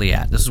where we're really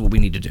at. This is what we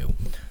need to do.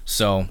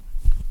 So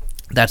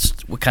that's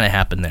what kind of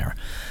happened there.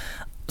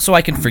 So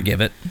I can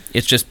forgive it.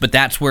 It's just, but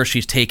that's where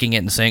she's taking it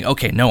and saying,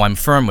 okay, no, I'm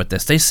firm with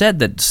this. They said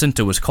that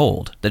Cinta was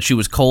cold, that she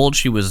was cold.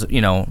 She was,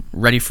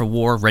 ready for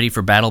war, ready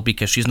for battle,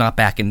 because she's not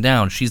backing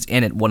down. She's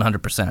in it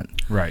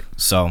 100%. Right.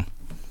 So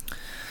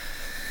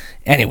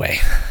anyway,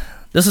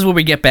 this is where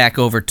we get back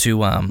over to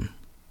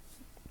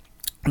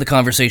the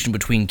conversation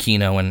between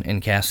Kino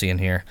and Cassian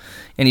here.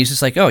 And he's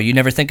just like, oh, you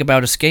never think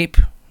about escape?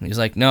 And he's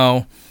like,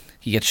 no.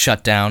 He gets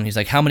shut down. He's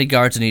like, how many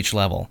guards in each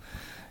level?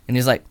 And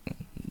he's like,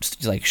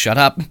 shut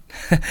up.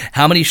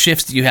 How many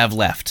shifts do you have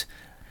left?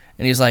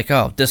 And he's like,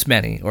 oh, this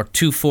many, or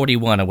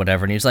 241 or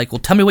whatever. And he's like, well,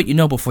 tell me what you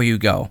know before you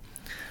go.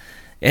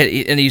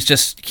 And he's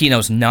just,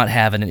 Kino's not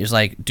having it. He's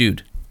like,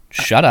 dude,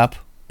 shut up.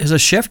 Is a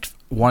shift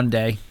one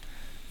day?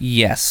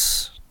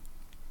 Yes.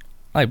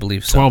 I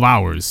believe so. 12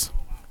 hours.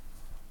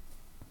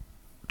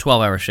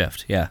 12-hour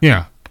shift, yeah.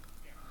 Yeah.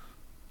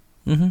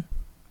 Mm-hmm.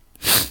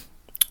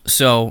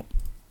 So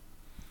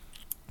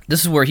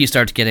this is where he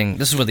starts getting,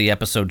 this is where the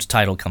episode's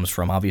title comes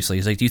from, obviously.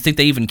 He's like, do you think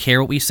they even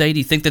care what we say? Do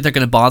you think that they're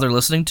going to bother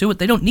listening to it?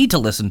 They don't need to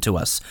listen to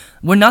us.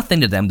 We're nothing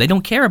to them. They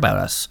don't care about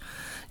us.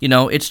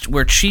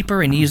 We're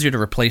cheaper and easier to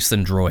replace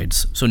than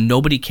droids. So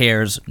nobody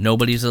cares.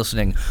 Nobody's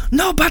listening.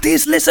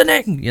 Nobody's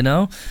listening,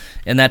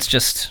 And that's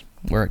just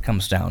where it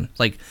comes down.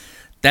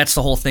 That's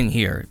the whole thing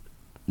here.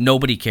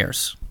 Nobody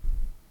cares.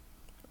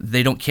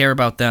 They don't care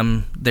about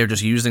them. They're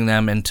just using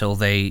them until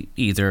they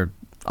either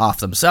off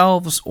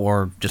themselves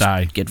or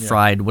just get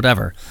fried,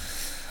 whatever,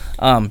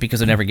 because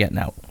they're never getting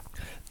out.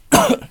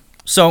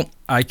 So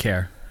I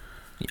care.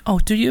 Oh,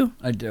 do you?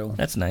 I do.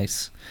 That's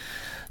nice.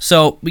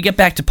 So we get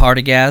back to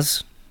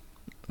Partagaz.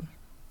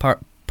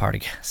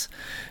 Partagaz.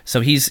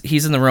 So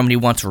he's in the room and he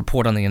wants to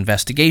report on the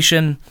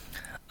investigation.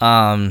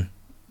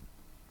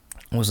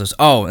 What was this?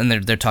 Oh, and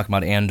they're talking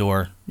about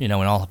Andor, and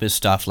all of his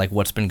stuff, like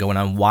what's been going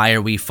on. Why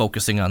are we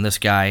focusing on this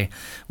guy?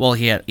 Well,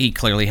 he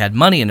clearly had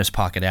money in his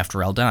pocket after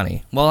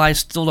Aldhani. Well, I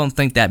still don't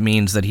think that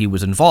means that he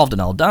was involved in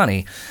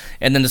Aldhani.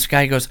 And then this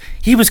guy goes,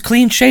 he was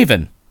clean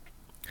shaven.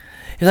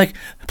 He's like,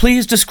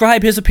 please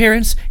describe his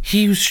appearance.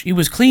 He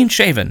was clean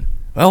shaven.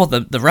 Well,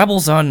 the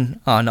rebels on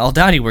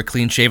Aldhani were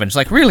clean shaven. It's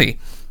like, really?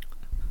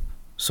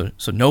 So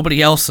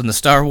nobody else in the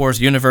Star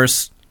Wars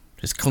universe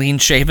is clean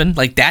shaven?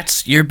 Like,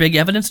 that's your big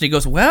evidence? And he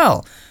goes,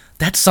 well,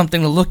 that's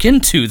something to look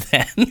into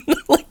then.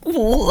 Like,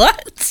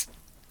 what?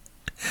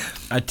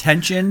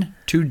 Attention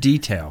to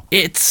detail.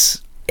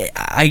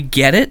 I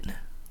get it,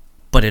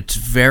 but it's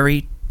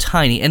very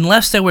tiny.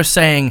 Unless they were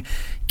saying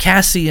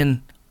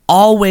Cassian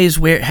always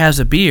has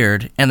a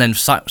beard, and then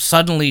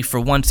suddenly for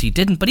once he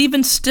didn't. But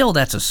even still,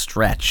 that's a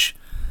stretch.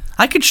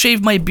 I could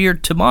shave my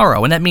beard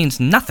tomorrow, and that means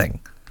nothing.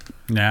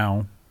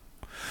 Now.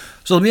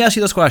 So let me ask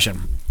you this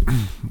question,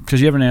 because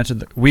you haven't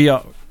answered.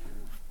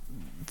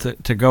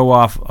 To go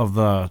off of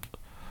the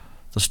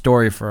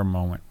story for a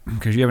moment,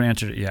 because you haven't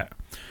answered it yet.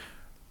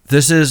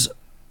 This is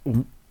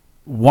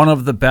one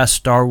of the best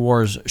Star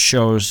Wars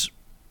shows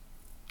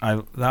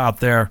out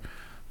there.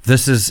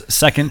 This is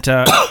second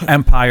to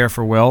Empire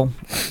for Will.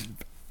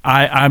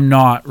 I'm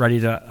not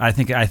ready to. I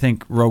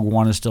think Rogue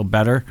One is still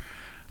better.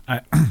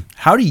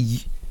 How do you?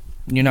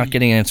 You're not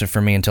getting an answer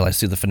from me until I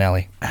see the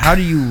finale. How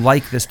do you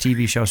like this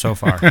TV show so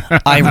far?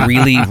 I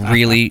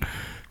really,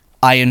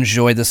 I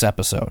enjoy this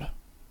episode.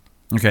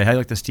 Okay, how do you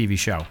like this TV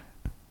show?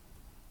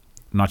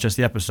 Not just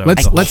the episode.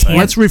 Let's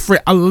rephrase.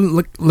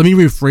 Let me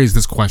rephrase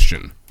this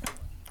question.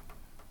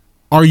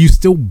 Are you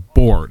still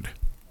bored?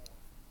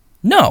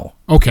 No.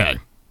 Okay.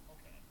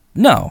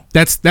 No.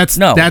 That's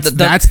no.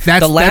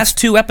 The last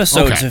 2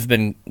 episodes okay. have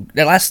been.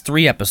 The last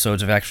 3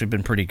 episodes have actually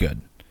been pretty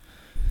good.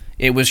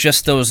 It was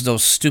just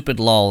those stupid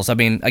lulls. I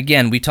mean,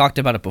 again, we talked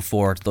about it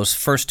before. Those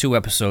first 2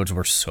 episodes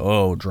were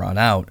so drawn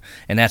out,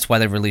 and that's why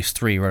they released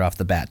 3 right off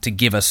the bat, to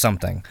give us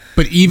something.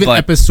 But even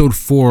episode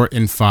 4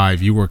 and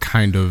 5, you were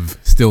kind of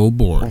still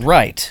bored.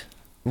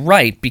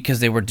 Right, because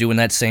they were doing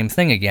that same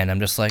thing again. I'm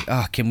just like,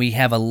 oh, can we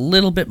have a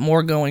little bit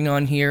more going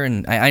on here?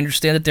 And I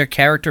understand that they're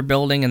character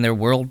building and their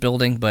world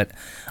building, but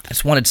I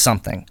just wanted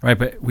something. Right,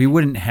 but we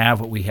wouldn't have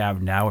what we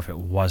have now if it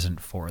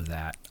wasn't for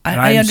that.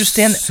 I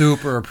understand.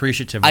 Super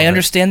appreciative. I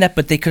understand that,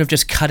 but they could have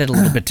just cut it a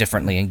little bit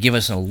differently and give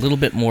us a little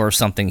bit more of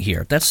something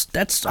here. That's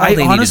all they needed to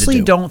do. I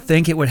honestly don't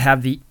think it would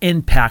have the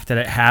impact that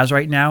it has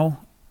right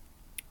now.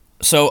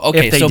 So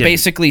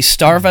basically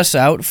starve us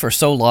out for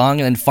so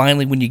long, and then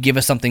finally when you give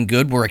us something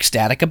good, we're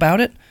ecstatic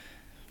about it.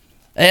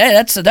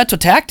 That's a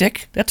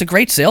tactic. That's a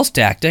great sales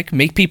tactic.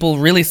 Make people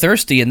really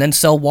thirsty and then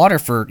sell water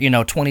for,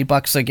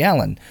 $20 a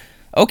gallon.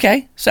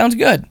 Okay, sounds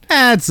good.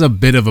 That's a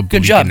bit of a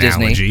bleak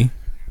analogy. Disney.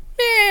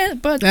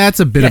 But that's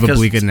a bit of a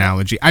bleak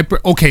analogy.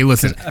 Okay,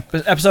 listen.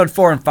 Episode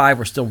 4 and 5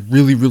 were still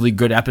really, really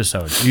good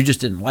episodes. You just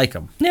didn't like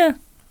them. Yeah.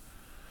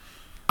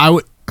 I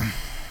would.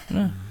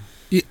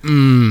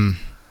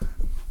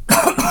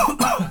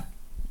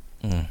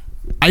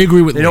 I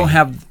agree with Lee. Don't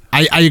have.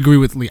 I agree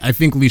with Lee. I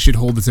think Lee should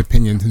hold his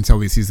opinion until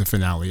he sees the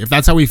finale. If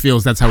that's how he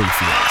feels, that's how he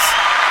feels.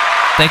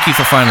 Thank you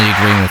for finally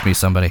agreeing with me,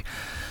 somebody.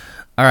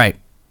 All right.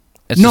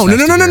 No.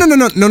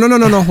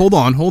 Hold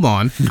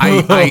on.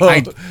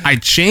 I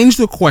changed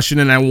the question,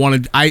 and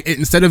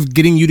instead of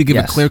getting you to give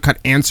a clear-cut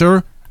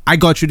answer, I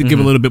got you to give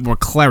a little bit more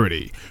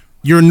clarity.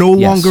 You're no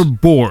longer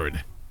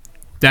bored.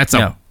 That's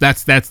a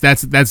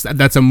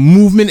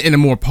movement in a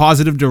more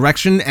positive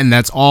direction, and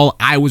that's all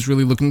I was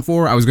really looking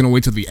for. I was going to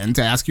wait till the end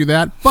to ask you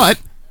that,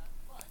 but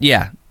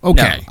yeah,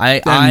 okay. No,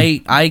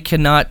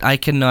 I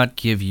cannot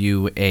give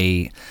you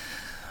a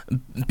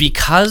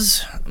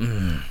because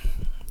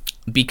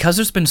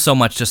there's been so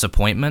much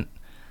disappointment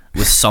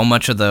with so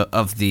much of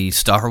the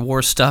Star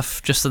Wars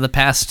stuff just in the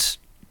past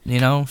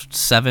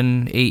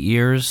 7-8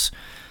 years.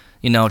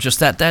 Just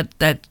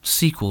that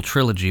sequel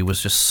trilogy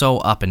was just so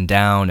up and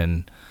down,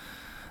 and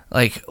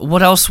like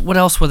what else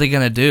were they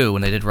gonna do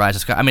when they did Rise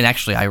of Skywalker? I mean,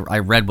 actually, I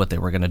read what they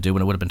were gonna do,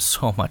 and it would have been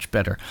so much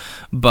better.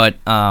 But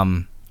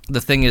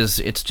the thing is,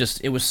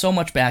 it was so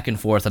much back and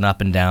forth and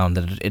up and down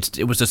that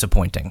it was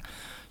disappointing.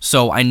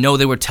 So I know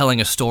they were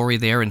telling a story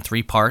there in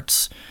 3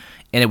 parts,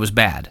 and it was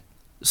bad.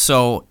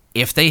 So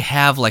if they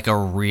have like a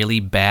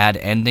really bad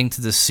ending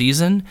to this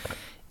season,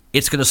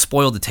 it's gonna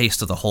spoil the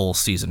taste of the whole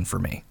season for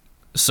me.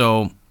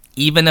 So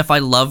even if I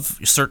love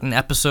certain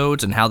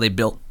episodes and how they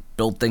build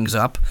things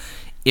up,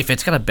 if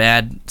it's got a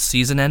bad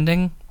season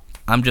ending,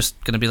 I'm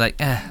just going to be like,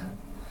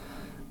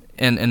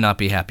 and not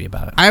be happy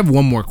about it. I have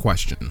one more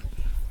question.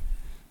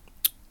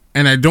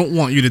 And I don't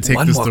want you to take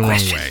this the wrong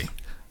way.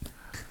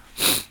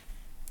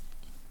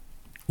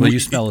 Will you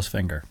smell his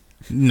finger?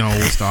 No,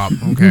 stop.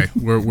 Okay,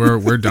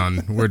 we're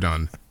done. We're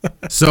done.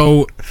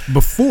 So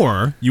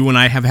before, you and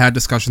I have had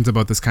discussions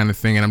about this kind of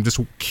thing, and I'm just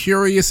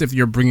curious if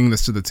you're bringing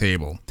this to the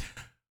table.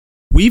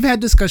 We've had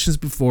discussions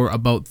before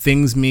about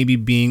things maybe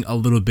being a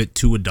little bit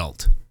too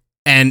adult.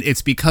 And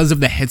it's because of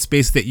the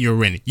headspace that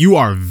you're in. You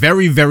are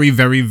very, very,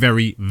 very,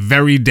 very,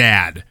 very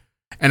dad.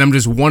 And I'm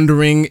just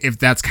wondering if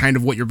that's kind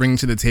of what you're bringing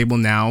to the table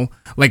now.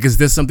 Like, is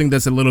this something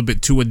that's a little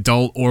bit too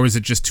adult, or is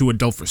it just too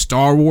adult for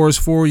Star Wars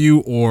for you,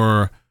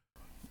 or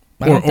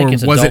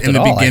was it in the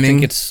beginning? I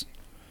think it's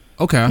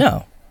okay.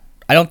 No,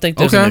 I don't think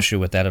there's an issue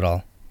with that at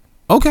all.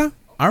 Okay,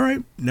 all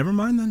right, never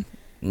mind then.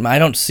 I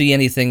don't see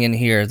anything in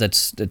here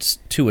that's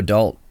too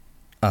adult.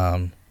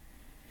 No.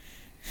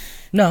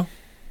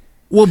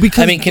 Well,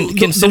 because I mean,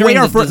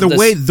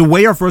 the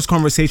way our first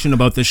conversation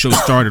about this show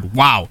started,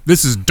 wow,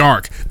 this is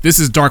dark. This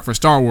is dark for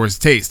Star Wars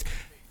taste.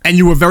 And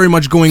you were very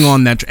much going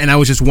on that, and I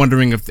was just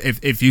wondering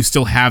if you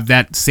still have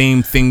that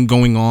same thing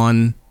going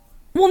on.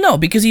 Well, no,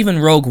 because even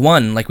Rogue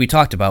One, like we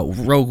talked about,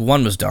 Rogue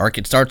One was dark.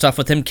 It starts off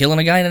with him killing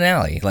a guy in an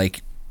alley.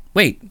 Like,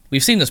 wait,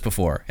 we've seen this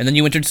before. And then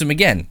you introduce him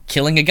again,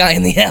 killing a guy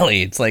in the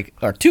alley. It's like,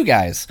 or 2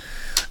 guys.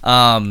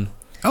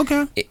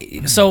 Okay.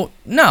 So,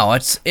 no,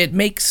 it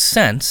makes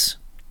sense.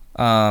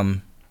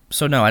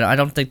 So no, I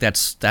don't think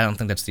that's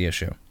the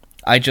issue.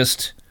 I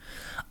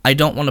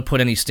don't want to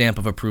put any stamp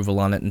of approval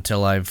on it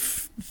until I've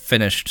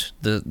finished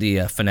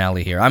the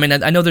finale here. I mean,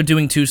 I know they're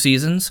doing 2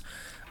 seasons,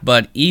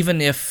 but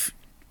even if,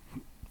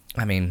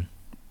 I mean,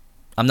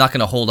 I'm not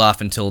going to hold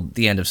off until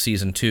the end of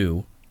season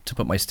 2 to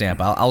put my stamp.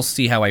 I'll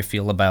see how I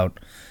feel about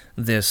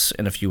this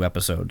in a few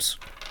episodes.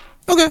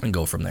 Okay. And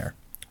go from there.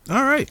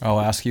 All right. I'll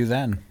ask you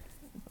then.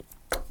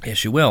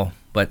 Yes, you will,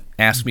 but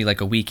ask me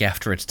like a week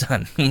after it's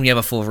done when we have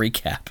a full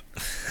recap.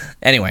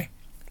 Anyway,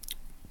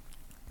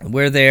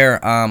 we're there.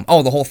 The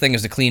whole thing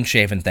is the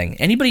clean-shaven thing.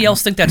 Anybody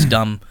else think that's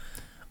dumb?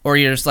 Or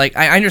you're just like,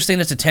 I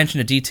understand it's attention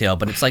to detail,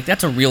 but it's like,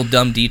 that's a real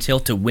dumb detail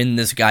to win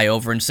this guy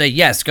over and say,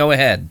 yes, go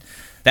ahead.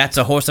 That's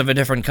a horse of a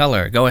different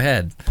color. Go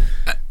ahead.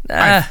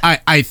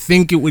 I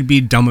think it would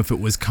be dumb if it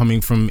was coming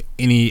from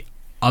any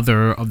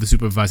other of the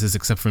supervisors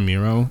except for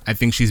Miro. I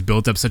think she's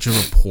built up such a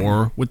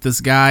rapport with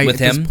this guy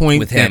with at him? this point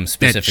With him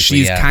specifically,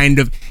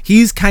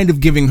 he's kind of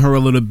giving her a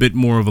little bit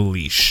more of a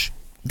leash.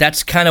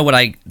 That's kind of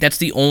that's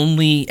the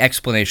only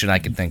explanation I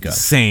can think of.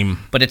 Same.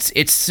 But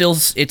it still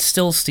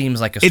seems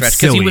like a stretch,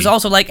 because he was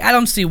also like, I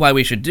don't see why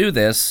we should do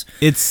this.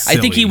 I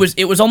think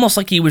it was almost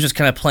like he was just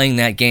kind of playing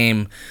that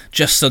game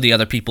just so the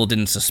other people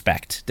didn't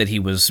suspect that he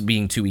was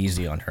being too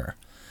easy on her.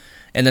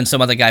 And then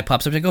some other guy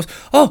pops up and goes,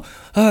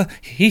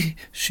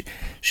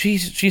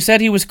 she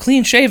said he was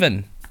clean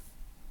shaven.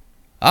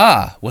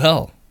 Ah,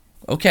 well,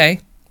 okay.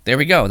 There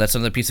we go. That's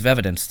another piece of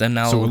evidence. Then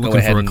I'll so we're go looking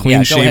ahead for a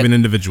clean shaven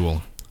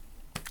individual.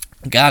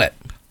 Got it.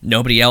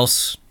 Nobody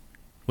else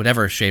would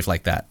ever shave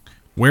like that.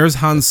 Where's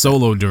Han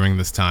Solo during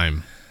this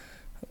time?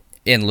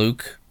 And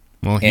Luke.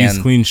 Well, he's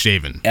clean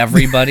shaven.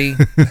 Everybody.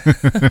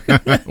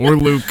 Or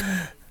Luke.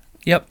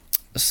 Yep.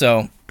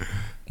 So,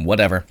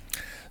 whatever.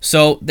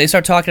 So they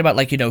start talking about,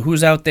 like,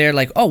 who's out there?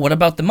 Like, oh, what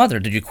about the mother?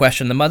 Did you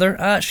question the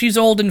mother? She's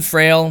old and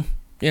frail.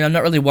 I'm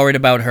not really worried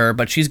about her,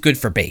 but she's good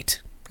for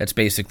bait. That's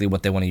basically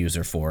what they want to use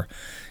her for,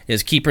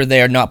 is keep her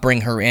there, not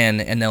bring her in,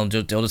 and they'll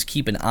just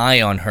keep an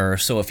eye on her,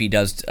 so if he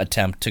does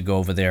attempt to go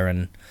over there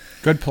and...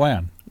 Good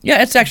plan.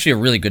 Yeah, it's actually a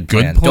really good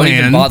plan. Don't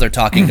even bother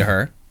talking to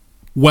her.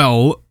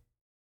 Well,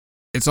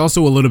 it's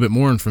also a little bit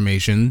more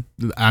information.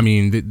 I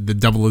mean, the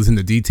devil is in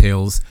the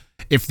details.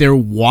 If they're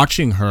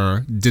watching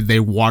her, did they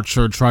watch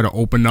her try to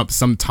open up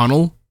some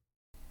tunnel?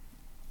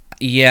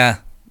 Yeah.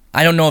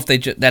 I don't know if they...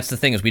 that's the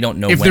thing, is we don't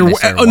know if when they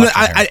started watching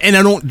her. And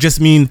I don't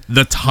just mean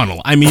the tunnel.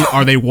 I mean,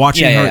 are they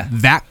watching her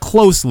that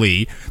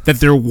closely that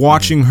they're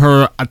watching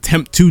her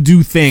attempt to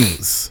do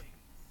things?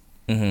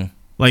 Mm-hmm.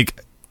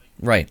 Like...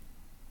 Right.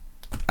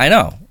 I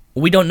know.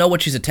 We don't know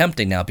what she's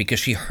attempting now, because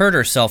she hurt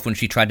herself when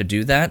she tried to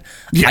do that.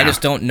 Yeah. I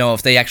just don't know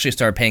if they actually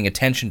started paying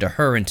attention to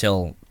her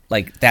until,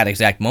 like, that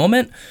exact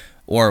moment,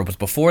 or it was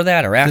before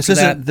that, or after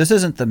that. This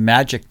isn't the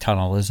magic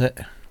tunnel, is it?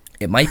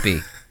 It might be.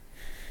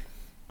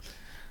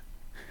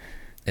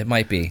 It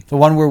might be. The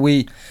one where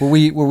we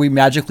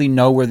magically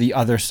know where the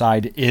other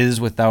side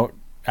is without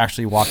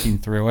actually walking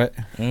through it.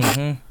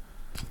 Mm-hmm.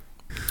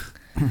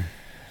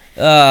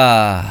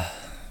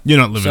 You're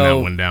not living that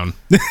one down.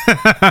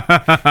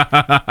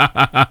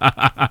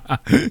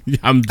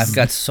 I've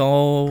got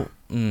so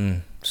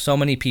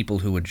many people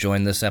who would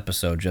join this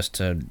episode just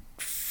to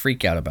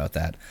freak out about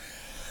that.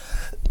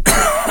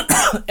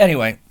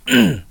 Anyway,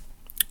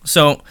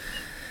 so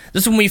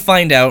this is when we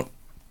find out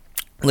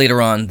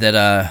later on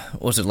that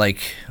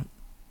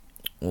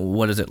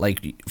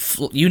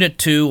Unit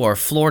 2 or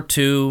Floor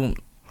 2,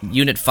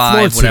 Unit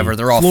 5, whatever,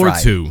 they're all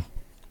fried. Floor 2.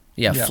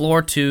 Yeah,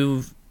 Floor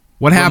 2.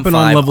 What happened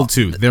on level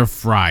 2? They're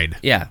fried.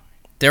 Yeah,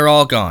 they're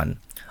all gone.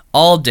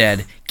 All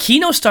dead.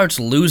 Kino starts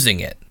losing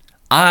it.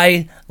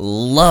 I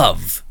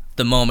love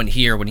the moment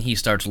here when he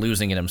starts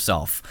losing it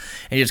himself.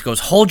 And he just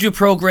goes, hold your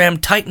program,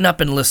 tighten up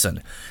and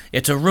listen.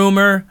 It's a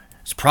rumor.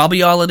 It's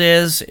probably all it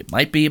is. It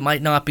might be, it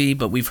might not be,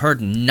 but we've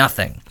heard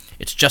nothing.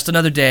 It's just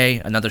another day,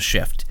 another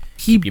shift.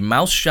 Keep your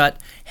mouth shut,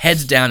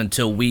 heads down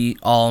until we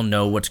all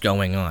know what's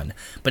going on.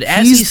 But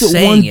as he's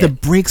saying the one that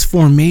breaks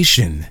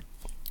formation.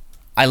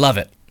 I love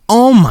it.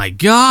 Oh my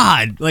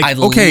God. I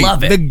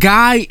love it. The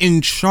guy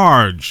in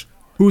charge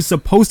who's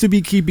supposed to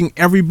be keeping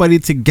everybody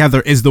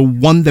together is the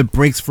one that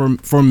breaks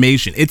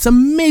formation. It's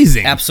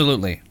amazing.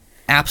 Absolutely.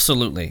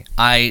 Absolutely.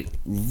 I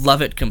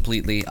love it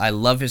completely. I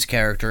love his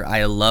character.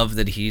 I love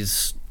that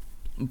he's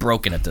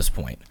broken at this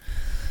point.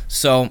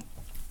 So...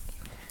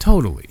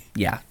 Totally.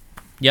 Yeah.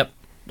 Yep.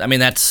 I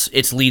mean,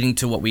 it's leading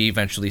to what we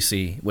eventually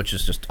see, which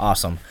is just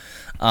awesome.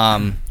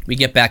 We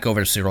get back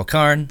over to Cyril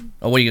Karn.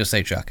 Oh, what are you going to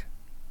say, Chuck?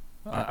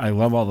 I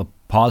love all the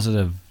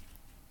positive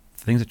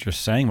things that you're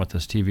saying with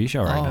this TV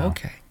show right now.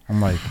 Okay. I'm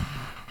like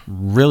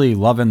really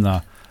loving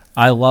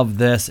I love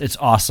this. It's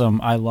awesome.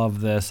 I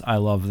love this. I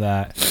love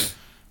that.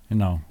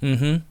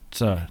 Mm-hmm.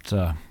 It's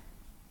a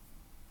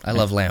I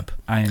love Lamp.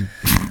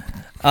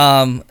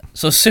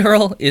 So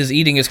Cyril is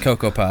eating his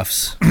Cocoa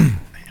Puffs.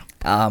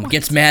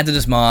 Gets mad that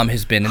his mom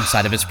has been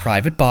inside of his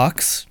private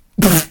box.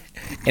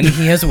 And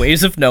he has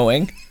ways of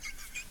knowing.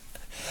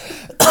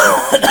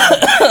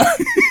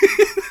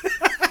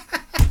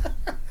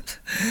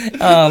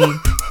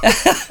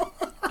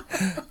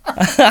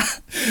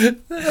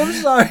 I'm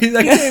sorry,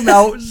 that came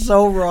out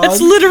so wrong.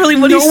 That's literally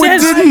what he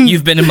says.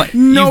 You've been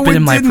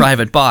in my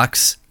private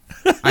box.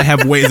 I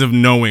have ways of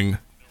knowing.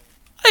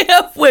 I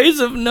have ways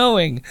of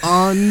knowing.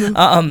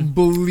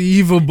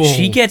 Unbelievable.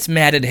 She gets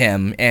mad at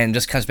him and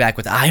just comes back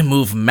with, I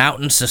move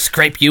mountains to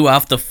scrape you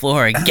off the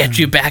floor and get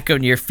you back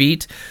on your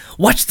feet.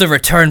 What's the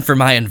return for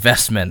my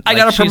investment? I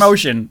got a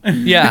promotion.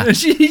 Yeah.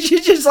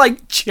 she just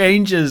like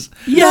changes.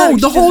 No,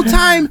 the whole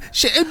time.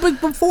 But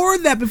before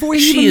he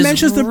She even is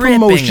mentions the ripping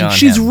promotion, on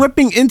she's him.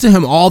 ripping into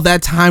him all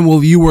that time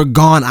while you were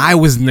gone. I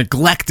was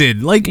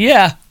neglected. Like,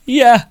 Yeah.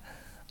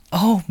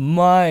 Oh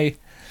my.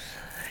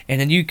 And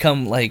then you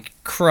come like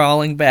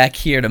crawling back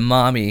here to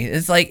mommy.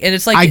 It's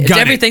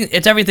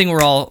everything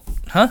we're all,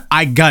 huh?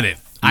 I got it.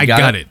 I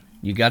got it.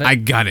 You got it? I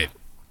got it.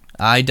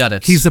 I done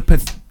it. He's a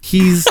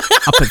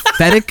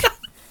pathetic.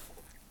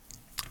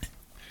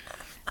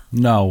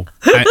 No.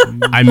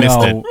 I missed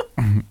it.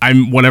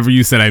 I'm whatever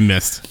you said. I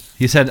missed.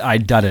 He said I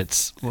done it.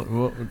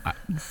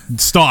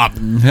 Stop.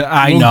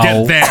 I We'll know.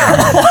 get there.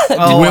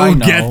 I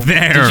know. Get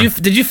there.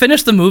 Did you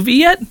finish the movie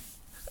yet?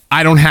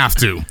 I don't have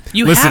to.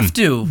 You Listen, have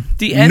to.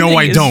 The ending no,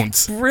 I is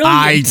don't. Brilliant.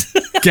 I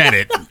get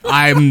it.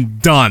 I'm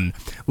done.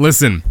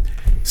 Listen.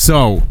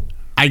 So,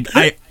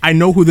 I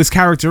know who this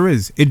character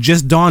is. It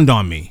just dawned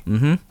on me.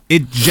 Mm-hmm.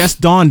 It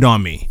just dawned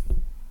on me.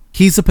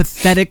 He's a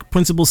pathetic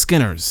Principal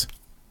Skinners.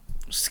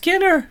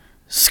 Skinner.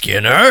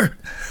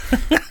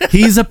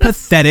 He's a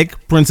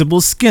pathetic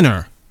Principal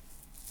Skinner.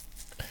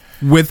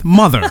 With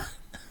mother.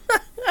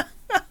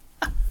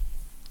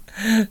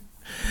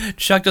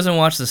 Chuck doesn't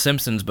watch The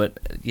Simpsons, but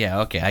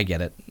yeah, okay, I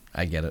get it.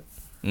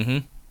 Mm-hmm.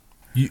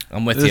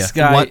 I'm with you.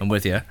 I'm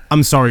with you.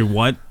 I'm sorry,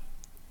 what?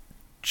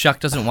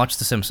 Chuck doesn't watch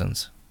The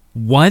Simpsons.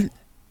 What?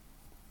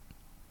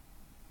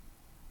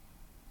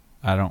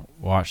 I don't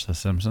watch The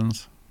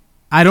Simpsons.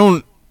 I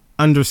don't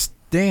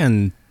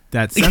understand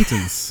that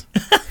sentence.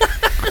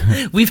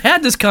 We've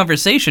had this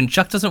conversation.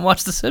 Chuck doesn't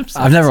watch The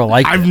Simpsons. I've never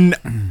liked it.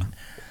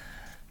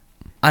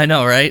 I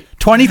know, right?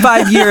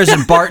 25 years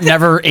and Bart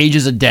never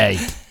ages a day.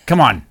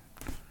 Come on.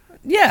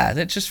 Yeah,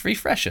 that just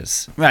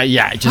refreshes.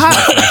 Yeah, it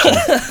just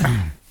refreshes.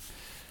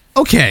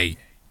 Okay.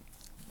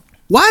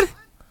 What?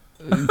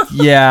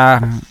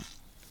 Yeah,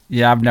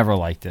 I've never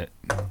liked it.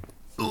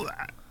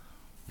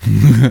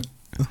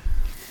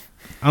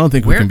 I don't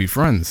think we can be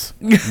friends.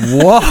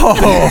 Whoa.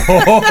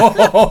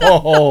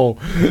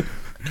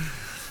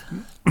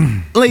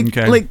 Like,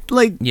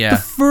 Yeah. the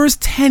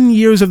first 10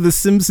 years of The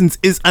Simpsons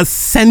is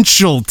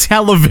essential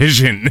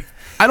television.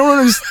 I don't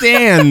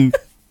understand.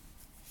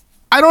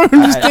 I don't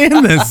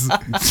understand this.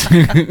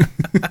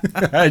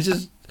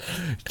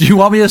 Do you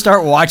want me to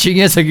start watching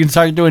it so you can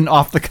start doing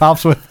off the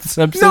cuffs with The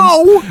Simpsons?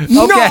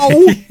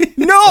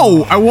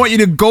 No. I want you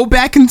to go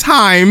back in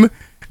time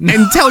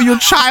and tell your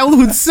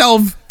childhood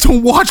self to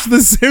watch The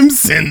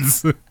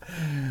Simpsons.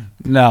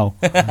 No.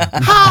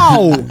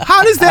 How?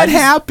 How does that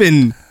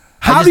happen?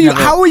 How are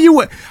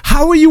you a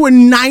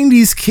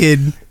 90s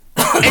kid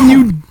and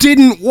you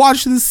didn't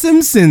watch The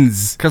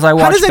Simpsons? Because I How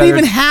watched does that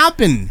even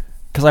happen?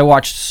 Because I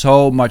watched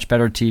so much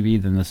better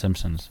TV than The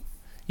Simpsons.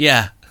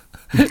 Yeah.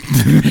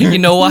 You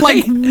know why?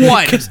 Like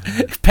what?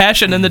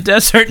 Passion in the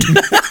Desert.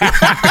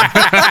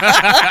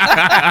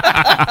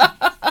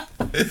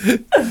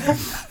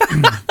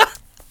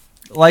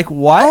 Like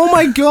what? Oh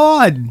my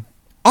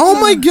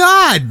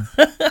god.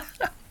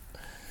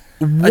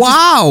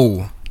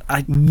 Wow.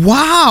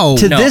 Wow.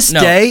 To this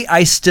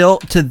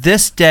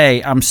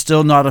day, I'm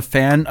still not a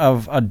fan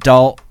of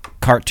adult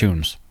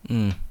cartoons.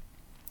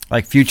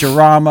 Like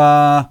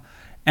Futurama,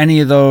 any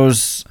of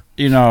those,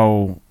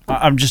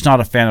 I'm just not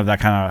a fan of that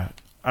kind of.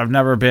 I've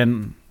never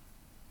been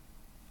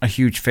a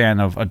huge fan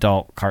of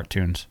adult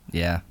cartoons.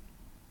 Yeah.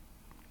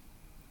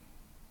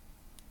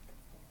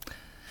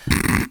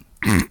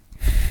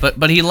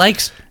 But he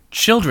likes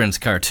children's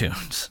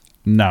cartoons.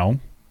 No.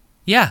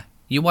 Yeah.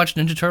 You watch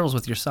Ninja Turtles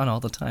with your son all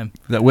the time.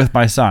 That with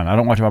my son. I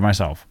don't watch it by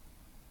myself.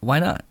 Why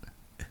not?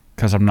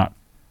 Because I'm not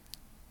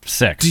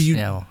 6.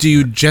 Do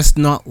you just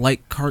not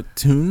like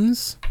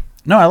cartoons?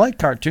 No, I like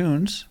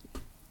cartoons.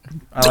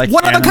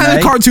 What other kind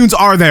of cartoons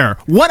are there?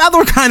 What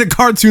other kind of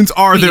cartoons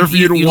are there for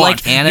you to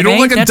watch? Like anime? You don't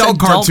like That's adult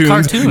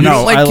cartoons. You No,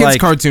 don't like I kids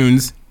like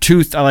cartoons.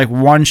 I like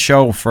one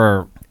show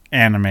for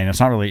anime, and it's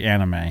not really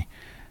anime.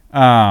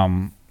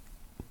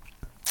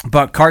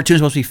 But cartoons are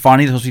supposed to be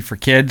funny. They're supposed to be for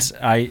kids.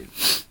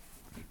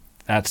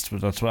 That's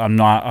what I'm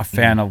not a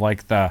fan of.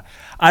 Like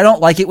I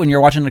don't like it when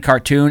you're watching the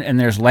cartoon and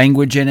there's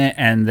language in it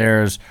and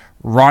there's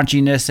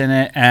raunchiness in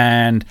it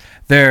and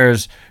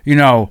there's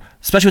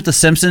especially with The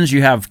Simpsons,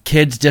 you have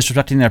kids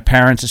disrespecting their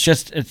parents.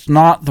 It's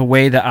not the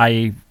way that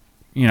I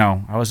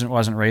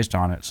wasn't raised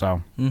on it.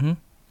 So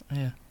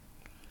yeah.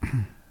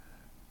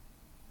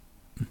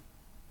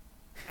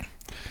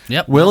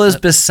 Yep. Will is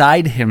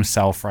beside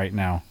himself right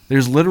now.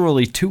 There's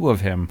literally 2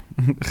 of him.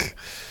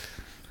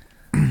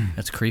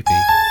 That's creepy.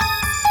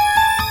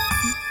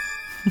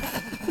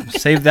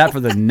 Save that for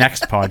the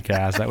next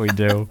podcast that we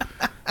do.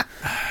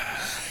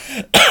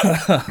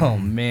 Oh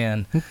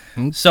man.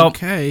 So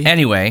okay.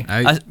 anyway,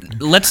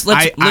 let's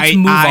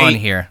move on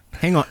here.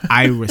 Hang on.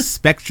 I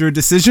respect your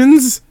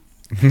decisions,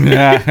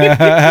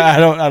 I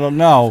don't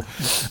know.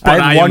 but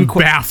I am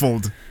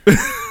baffled.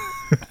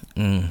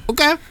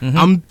 Okay.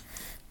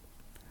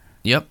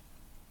 Yep.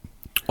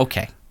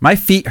 Okay. My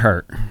feet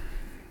hurt.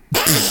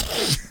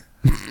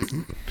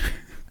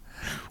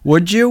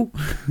 Would you?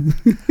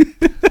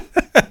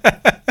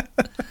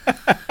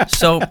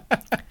 So,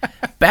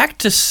 back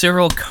to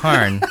Cyril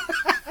Karn.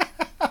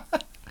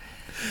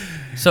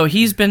 So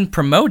he's been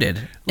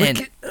promoted,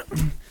 and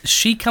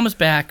she comes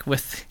back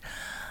with,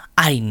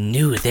 "I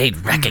knew they'd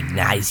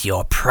recognize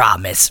your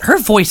promise." Her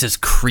voice is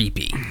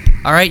creepy.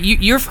 All right,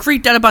 you're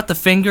freaked out about the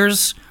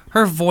fingers.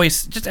 Her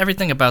voice, just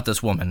everything about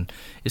this woman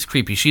is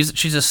creepy.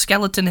 She's a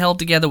skeleton held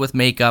together with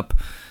makeup,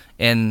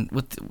 and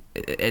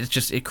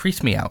it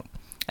creeps me out.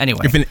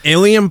 Anyway, If an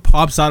alien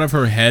pops out of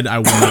her head, I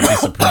will not be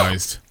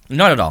surprised.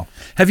 not at all.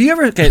 Have you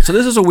ever? Okay, so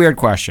this is a weird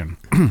question.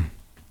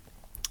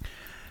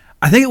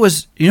 I think it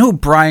was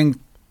Brian.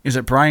 Is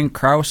it Brian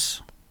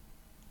Krause?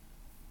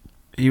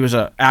 He was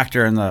an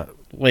actor in the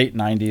late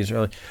 '90s,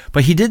 early,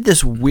 but he did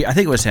this. I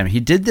think it was him. He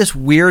did this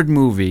weird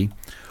movie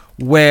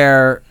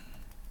where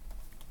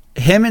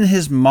him and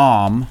his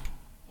mom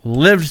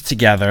lived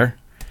together,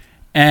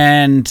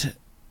 and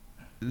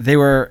they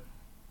were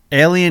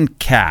alien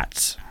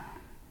cats.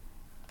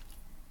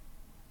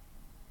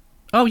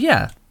 Oh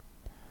yeah.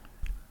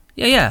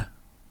 Yeah.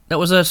 That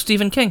was a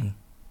Stephen King.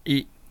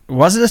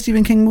 Was it a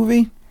Stephen King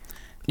movie?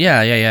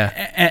 Yeah.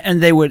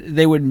 And they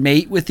would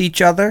mate with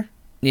each other.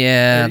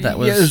 Yeah, that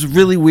was. Yeah, it was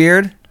really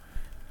weird.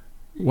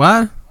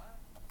 What?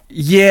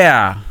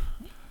 Yeah,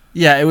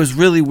 it was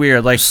really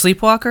weird. Like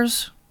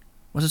Sleepwalkers?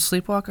 Was it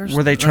Sleepwalkers?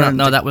 Were they trying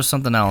No, to- that was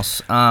something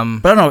else. But I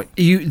don't know.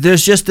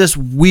 There's just this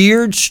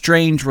weird,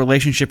 strange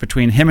relationship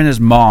between him and his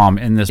mom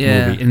in this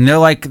movie, and they're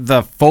like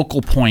the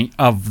focal point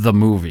of the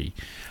movie.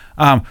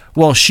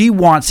 Well, she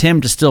wants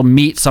him to still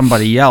meet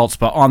somebody else,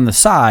 but on the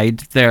side,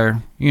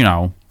 they're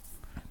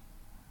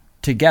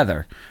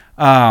together,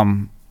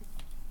 and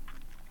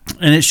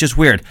it's just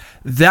weird.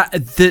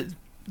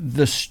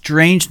 The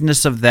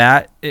strangeness of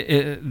that.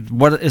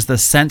 What is the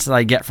sense that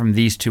I get from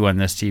these two on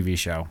this TV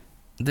show?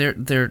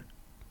 They're.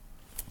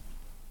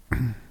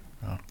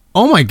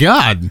 Oh my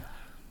god.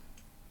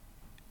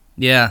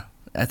 Yeah,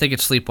 I think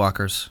it's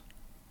Sleepwalkers.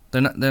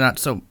 They're not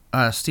so.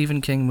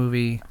 Stephen King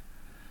movie.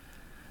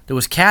 There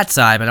was Cat's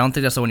Eye, but I don't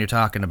think that's the one you're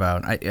talking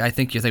about. I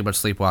think you're thinking about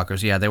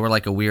Sleepwalkers. Yeah, they were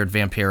like a weird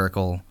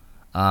vampirical.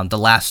 The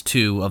last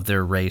two of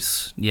their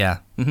race. Yeah.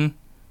 Mm-hmm.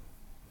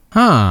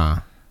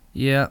 Huh.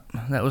 Yeah,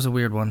 that was a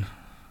weird one.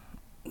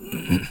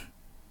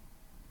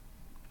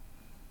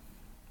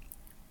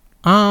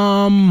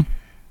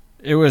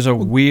 It was a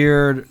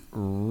weird,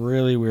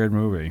 really weird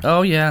movie.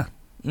 Oh yeah.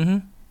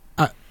 Mm-hmm.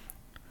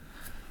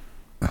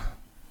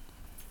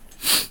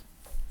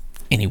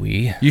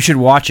 Anyway, You should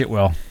watch it,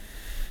 Will.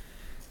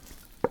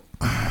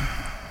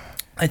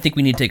 I think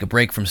we need to take a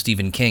break from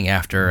Stephen King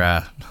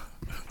after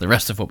the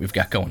rest of what we've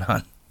got going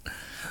on.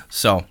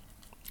 So,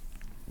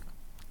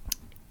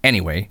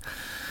 anyway,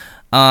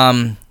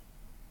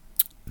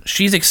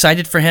 she's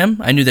excited for him.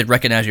 I knew they'd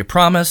recognize your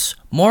promise.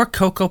 More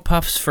Cocoa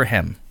Puffs for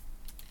him.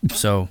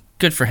 So,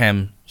 good for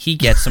him. He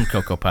gets some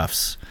Cocoa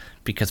Puffs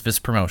because of his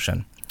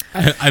promotion.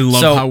 I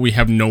love how we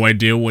have no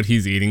idea what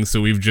he's eating, so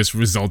we've just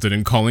resulted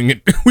in calling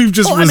it. We've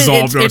just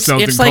resolved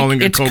ourselves in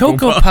calling it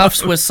Cocoa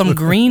Puffs with some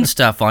green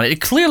stuff on it.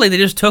 Clearly, they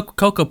just took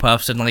Cocoa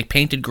Puffs and like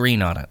painted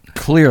green on it.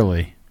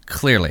 Clearly.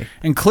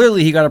 And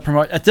clearly he got a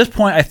promotion. At this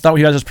point, I thought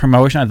he got his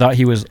promotion. I thought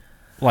he was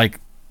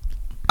like...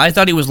 I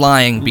thought he was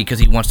lying because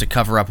he wants to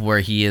cover up where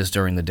he is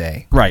during the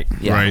day. Right.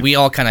 Yeah. Right. We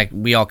all kind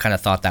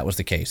of thought that was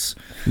the case.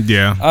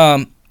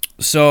 Yeah.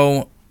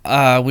 So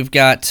we've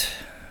got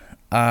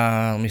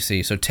let me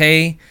see. So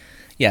Tay,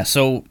 yeah,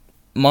 so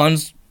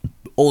Mon's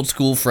old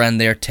school friend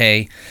there,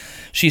 Tay,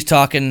 she's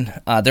talking,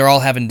 they're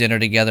all having dinner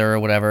together or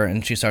whatever,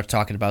 and she starts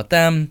talking about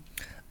them.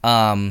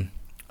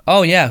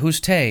 Oh yeah, who's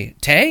Tay?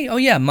 Tay? Oh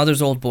yeah,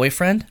 Mother's old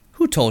boyfriend?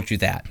 Who told you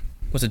that?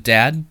 Was it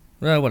Dad?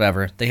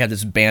 Whatever. They had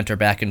this banter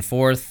back and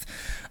forth.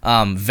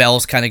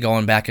 Vel's kind of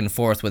going back and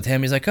forth with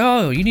him. He's like,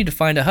 oh, you need to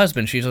find a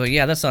husband. She's like,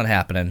 yeah, that's not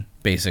happening,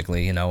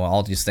 basically.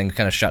 All these things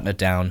kind of shutting it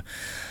down.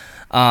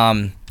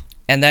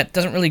 And that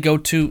doesn't really go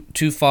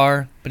too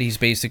far, but he's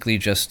basically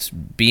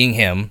just being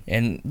him.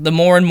 And the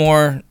more and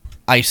more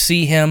I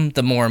see him,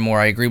 the more and more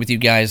I agree with you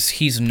guys.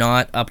 He's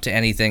not up to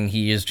anything.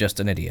 He is just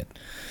an idiot.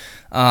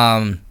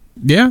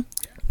 Yeah.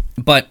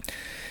 But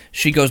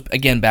she goes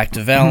again back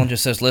to Vel and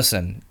just says,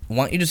 listen,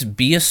 why don't you just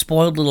be a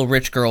spoiled little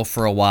rich girl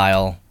for a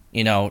while,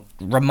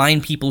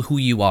 remind people who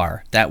you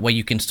are. That way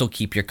you can still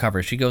keep your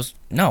cover. She goes,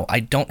 no, I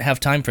don't have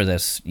time for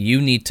this.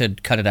 You need to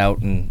cut it out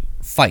and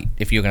fight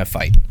if you're going to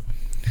fight.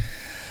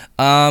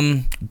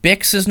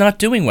 Bix is not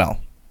doing well.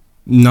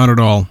 Not at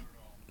all.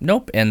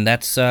 Nope, and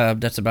that's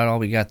about all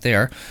we got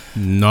there.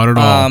 Not at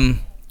all.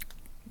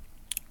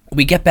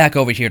 We get back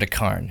over here to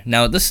Karn.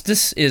 Now,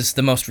 this is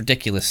the most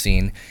ridiculous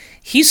scene.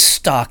 He's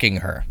stalking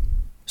her.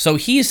 So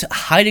he's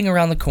hiding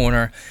around the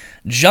corner,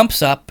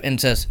 jumps up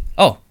and says,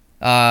 oh,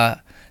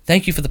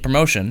 thank you for the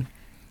promotion.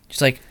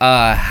 She's like,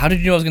 how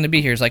did you know I was going to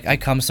be here? He's like, I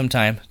come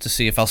sometime to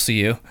see if I'll see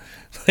you.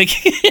 Like,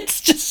 it's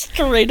just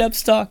straight up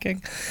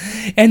stalking.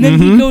 And then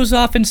he goes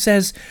off and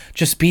says,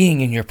 just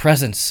being in your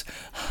presence,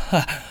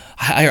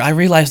 I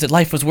realized that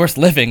life was worth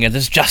living and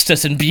there's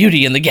justice and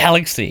beauty in the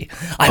galaxy.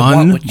 I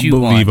want what you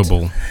want.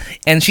 Unbelievable.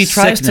 And she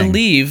tries to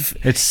leave.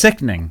 It's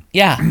sickening.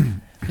 Yeah.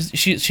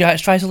 She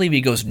tries to leave. He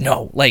goes,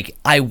 no, like,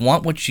 I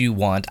want what you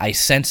want. I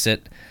sense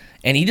it.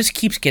 And he just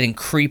keeps getting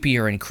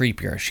creepier and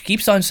creepier. She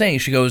keeps on saying,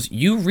 she goes,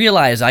 you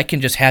realize I can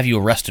just have you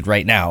arrested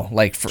right now,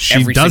 like, for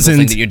every single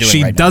thing that you're doing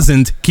right now. She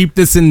doesn't. Keep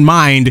this in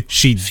mind.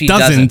 She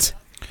doesn't.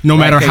 No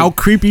matter how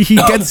creepy he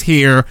gets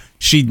here,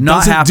 she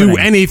doesn't do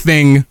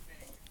anything.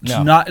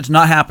 No. It's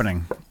not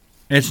happening.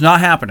 It's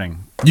not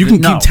happening. You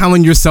can keep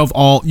telling yourself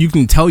you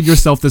can tell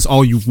yourself this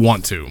all you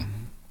want to.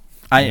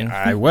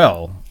 I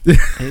will.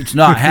 It's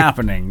not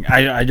happening.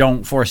 I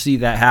don't foresee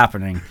that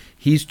happening.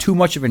 He's too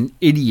much of an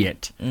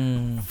idiot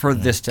for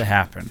this to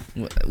happen.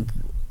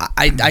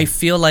 I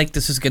feel like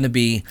this is going to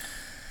be...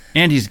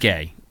 And he's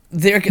gay.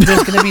 There's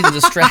going to be the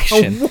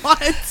distraction.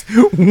 What?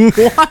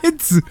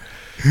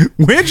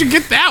 Where'd you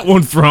get that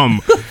one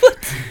from?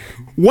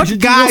 What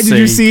guy did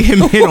you see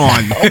him hit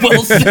on?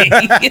 We'll see.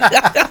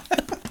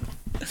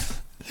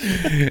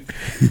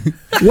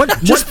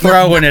 Just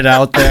throwing it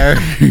out there.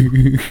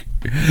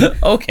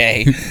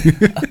 Okay.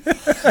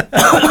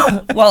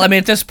 Well, I mean,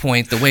 at this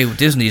point, the way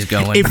Disney's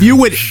going, if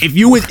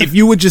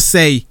you would just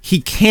say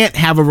he can't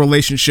have a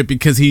relationship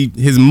because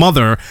his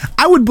mother,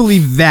 I would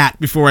believe that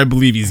before I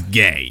believe he's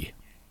gay.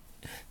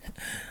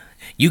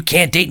 You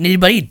can't date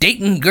anybody.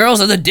 Dating girls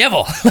are the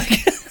devil.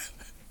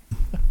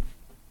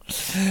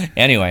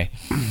 Anyway,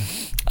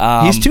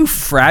 he's too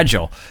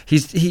fragile.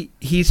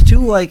 He's too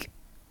like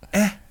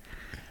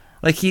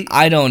he.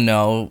 I don't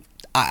know.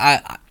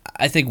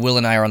 I think Will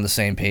and I are on the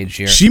same page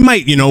here. She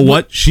might, you know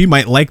what? She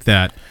might like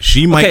that.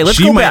 She might. Okay, let's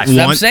go back.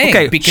 I'm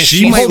saying, because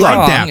she might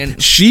like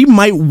that. She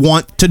might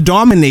want to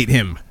dominate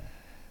him.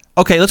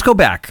 Okay, let's go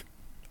back.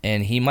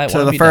 And he might to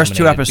want the to be first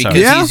two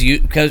episodes.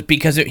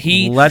 Because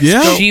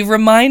she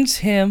reminds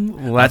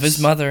him of his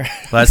mother.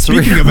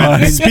 Speaking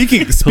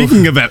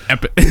of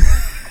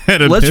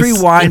let's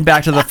rewind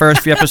back to the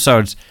first few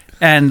episodes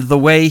and the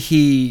way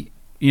he,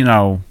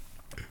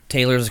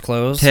 tailors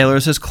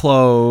his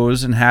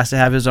clothes and has to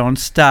have his own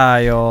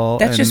style.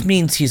 That just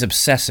means he's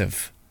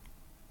obsessive.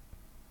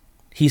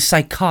 He's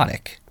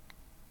psychotic.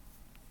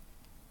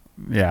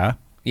 Yeah.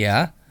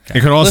 Yeah.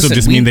 It could also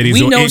just mean that he's...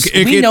 We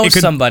know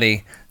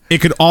somebody. It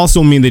could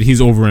also mean that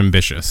he's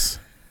overambitious.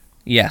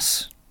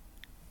 Yes.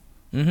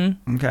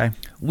 Mm-hmm. Okay.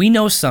 We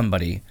know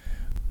somebody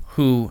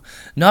who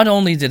not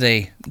only do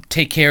they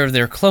take care of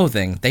their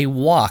clothing, they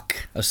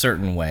walk a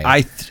certain way.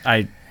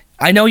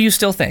 I know you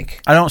still think.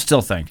 I don't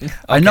still think. Okay.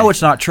 I know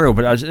it's not true,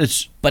 but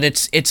it's... But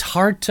it's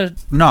hard to...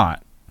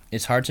 Not.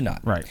 It's hard to not.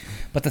 Right.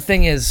 But the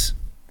thing is...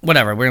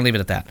 Whatever, we're going to leave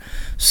it at that.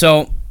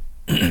 So,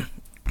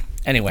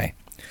 anyway,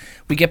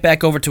 we get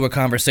back over to a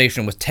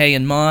conversation with Tay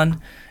and Mon,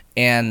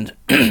 and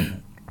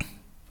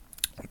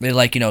they're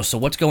like, so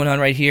what's going on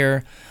right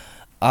here?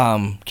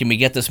 Can we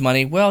get this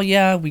money? Well,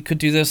 yeah, we could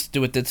do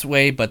it this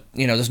way, but,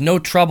 there's no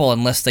trouble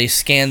unless they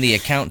scan the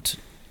account.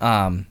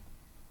 The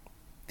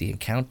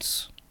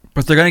accounts...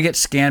 But they're going to get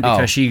scanned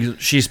because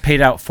she's paid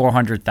out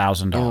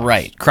 $400,000.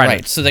 Right, credit.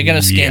 Right. So they're going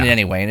to scan it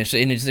anyway. And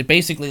it's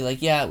basically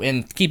like,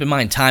 and keep in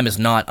mind, time is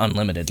not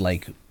unlimited.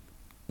 Like,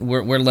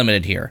 we're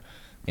limited here.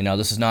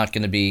 This is not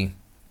going to be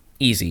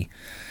easy.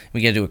 We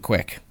got to do it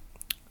quick.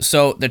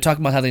 So they're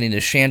talking about how they need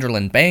a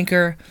Chandlerland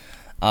banker.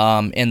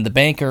 And the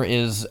banker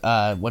is,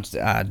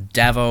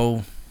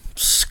 Davo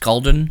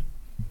Skulden.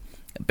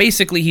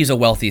 Basically, he's a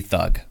wealthy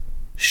thug.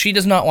 She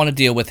does not want to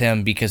deal with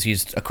him because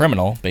he's a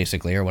criminal,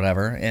 basically, or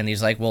whatever. And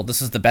he's like, well,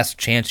 this is the best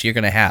chance you're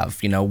going to have.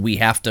 We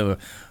have to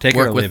take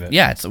work it or with leave it.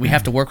 Yeah, we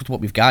have to work with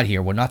what we've got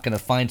here. We're not going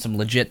to find some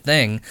legit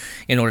thing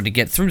in order to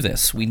get through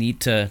this. We need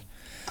to,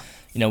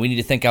 we need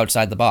to think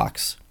outside the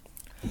box.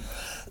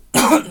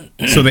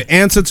 So the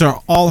answer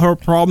to all her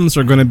problems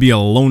are going to be a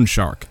loan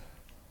shark.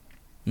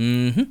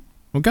 Mm-hmm.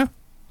 Okay.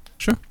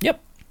 Sure. Yep.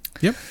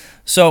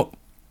 So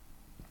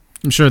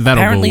I'm sure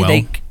that'll go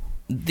well.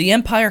 The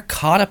Empire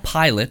caught a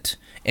pilot,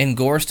 and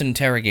Gorst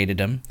interrogated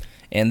him,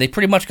 and they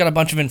pretty much got a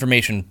bunch of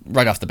information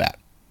right off the bat.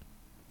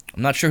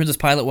 I'm not sure who this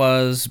pilot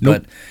was,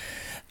 but...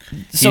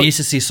 He needs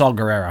to see Saul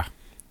Guerrero.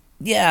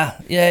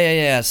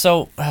 Yeah.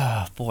 So,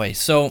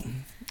 so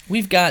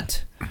we've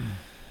got...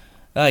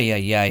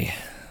 This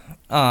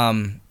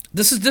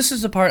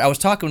is the part... I was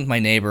talking with my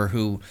neighbor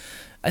who...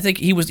 I think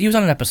he was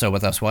on an episode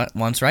with us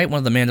once, right? One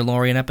of the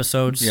Mandalorian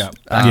episodes? Yeah.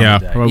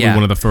 Probably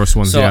one of the first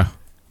ones, so,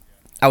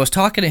 I was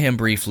talking to him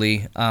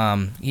briefly.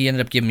 He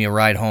ended up giving me a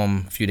ride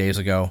home a few days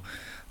ago.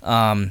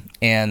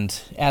 And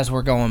as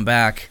we're going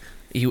back,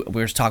 we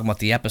were talking about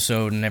the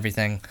episode and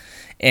everything.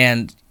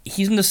 And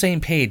he's on the same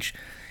page.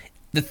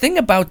 The thing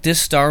about this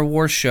Star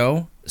Wars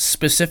show,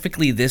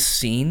 specifically this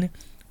scene,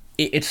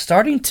 it's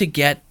starting to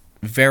get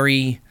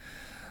very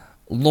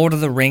Lord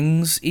of the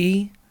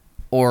Rings-y,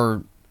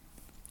 or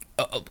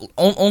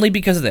only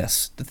because of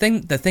this. The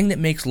thing that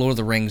makes Lord of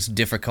the Rings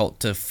difficult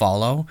to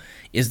follow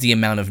is the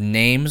amount of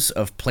names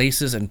of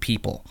places and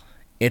people.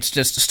 It's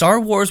just Star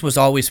Wars was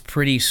always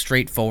pretty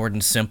straightforward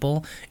and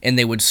simple, and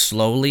they would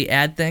slowly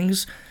add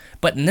things.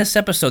 But in this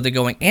episode, they're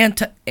going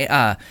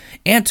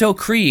Anto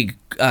Krieg,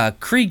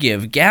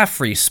 Kriegiv,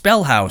 Gaffrey,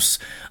 Spellhouse,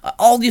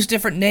 all these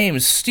different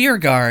names,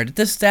 Steerguard,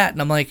 this, that,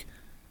 and I'm like,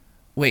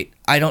 wait,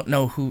 I don't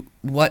know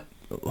what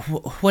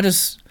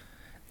is.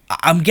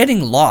 I'm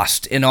getting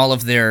lost in all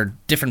of their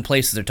different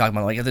places they're talking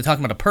about. Like, are they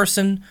talking about a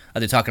person?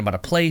 Are they talking about a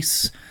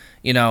place?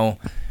 You know.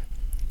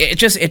 It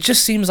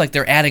just seems like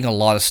they're adding a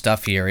lot of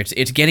stuff here.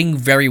 It's getting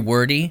very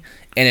wordy,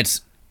 and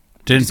it's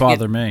getting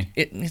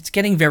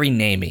very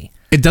namey.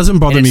 It doesn't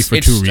bother me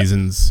for two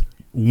reasons.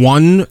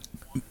 One,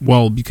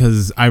 well,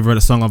 because I've read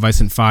A Song of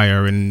Ice and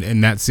Fire, and in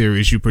that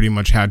series, you pretty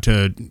much had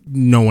to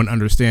know and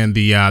understand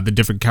the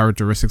different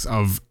characteristics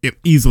of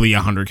easily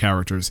 100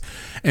 characters.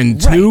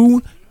 And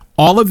two,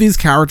 all of these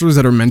characters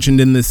that are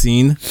mentioned in this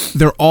scene,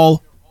 they're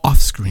all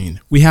off-screen.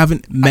 We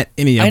haven't met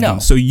any of them,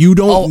 so you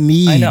don't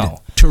need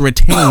to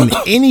retain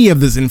any of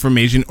this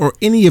information or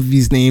any of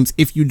these names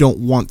if you don't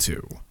want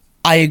to.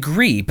 I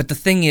agree, but the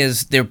thing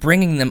is, they're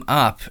bringing them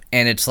up,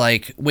 and it's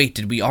like, wait,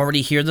 did we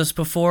already hear this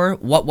before?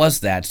 What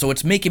was that? So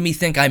it's making me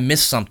think I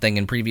missed something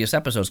in previous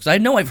episodes, because I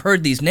know I've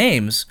heard these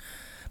names,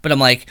 but I'm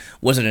like,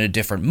 was it in a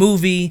different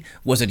movie?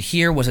 Was it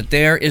here? Was it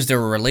there? Is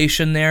there a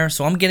relation there?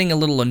 So I'm getting a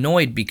little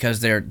annoyed because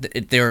they're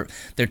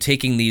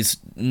taking these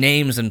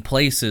names and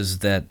places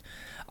that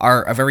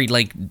are very,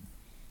 like,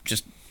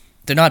 just,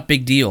 they're not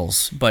big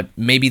deals, but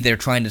maybe they're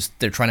trying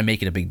to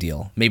make it a big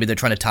deal. Maybe they're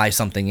trying to tie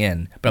something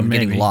in, but I'm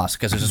getting lost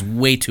because there's just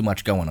way too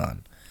much going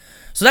on.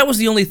 So that was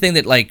the only thing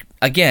that, like,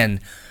 again,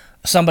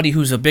 somebody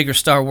who's a bigger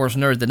Star Wars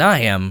nerd than I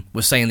am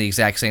was saying the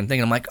exact same thing.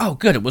 And I'm like, oh,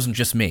 good, it wasn't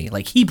just me.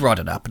 Like, he brought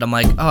it up, and I'm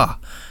like,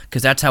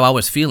 because that's how I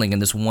was feeling in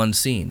this one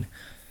scene.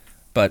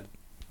 But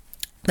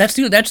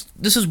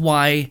this is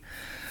why.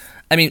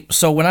 I mean,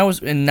 so when I was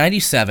in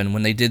 '97,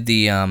 when they did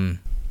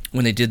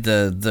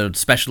the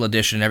special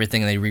edition and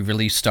everything, and they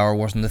re-released Star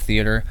Wars in the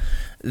theater,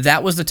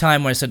 that was the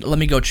time when I said, let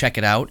me go check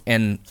it out,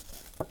 and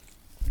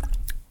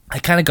I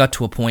kind of got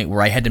to a point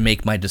where I had to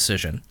make my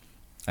decision.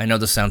 I know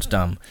this sounds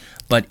dumb,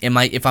 but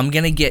if I'm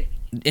going to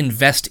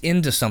invest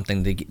into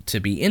something to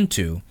be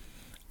into,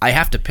 I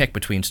have to pick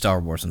between Star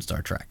Wars and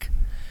Star Trek.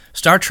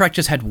 Star Trek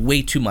just had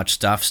way too much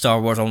stuff.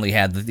 Star Wars only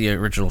had the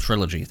original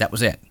trilogy. That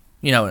was it.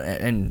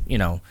 And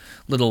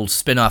little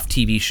spin-off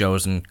TV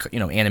shows and,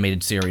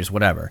 animated series,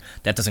 whatever.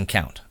 That doesn't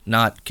count.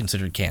 Not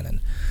considered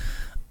canon.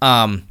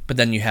 But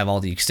then you have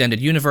all the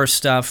extended universe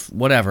stuff,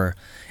 whatever.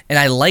 And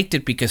I liked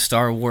it because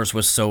Star Wars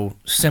was so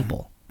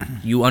simple.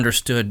 You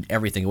understood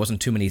everything. It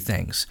wasn't too many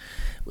things.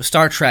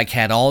 Star Trek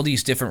had all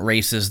these different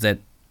races that,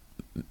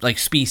 like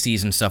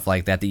species and stuff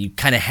like that you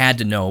kind of had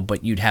to know,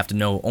 but you'd have to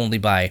know only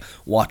by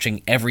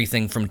watching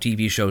everything from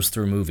TV shows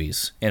through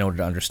movies in order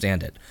to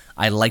understand it.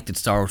 I liked that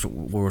Star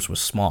Wars was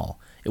small.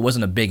 It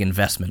wasn't a big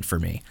investment for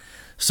me.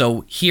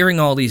 So hearing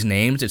all these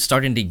names, it's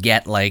starting to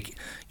get like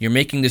you're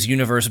making this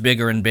universe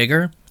bigger and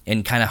bigger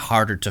and kind of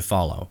harder to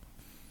follow.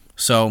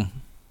 So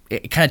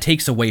it kind of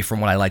takes away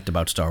from what I liked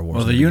about Star Wars.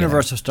 Well, the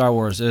universe of Star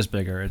Wars is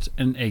bigger. It's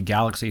in a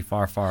galaxy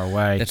far, far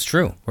away. That's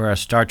true. Whereas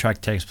Star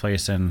Trek takes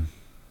place in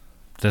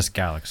this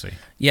galaxy.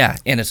 Yeah,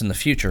 and it's in the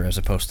future as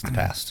opposed to the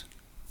past.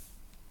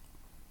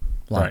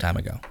 Long time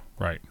ago.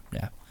 Right.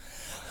 Yeah.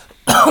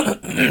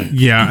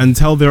 Yeah,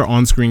 until they're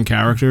on-screen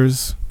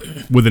characters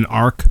with an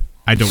arc,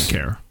 I don't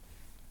care.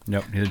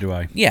 Nope, neither do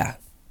I. Yeah.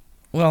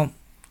 Well,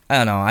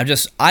 I don't know.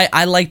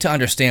 I like to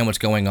understand what's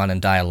going on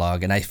in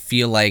dialogue, and I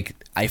feel like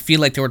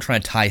they were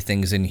trying to tie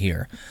things in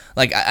here.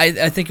 Like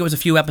I think it was a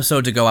few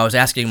episodes ago I was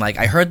asking, like,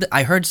 I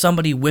heard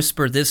somebody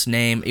whisper this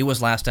name. It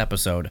was last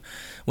episode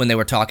when they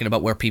were talking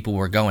about where people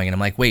were going, and I'm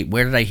like, wait,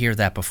 where did I hear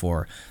that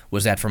before?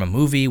 Was that from a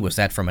movie? Was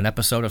that from an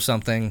episode of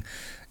something?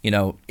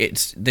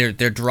 They're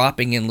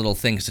dropping in little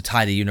things to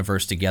tie the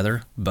universe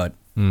together, but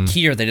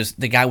here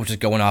the guy was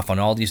just going off on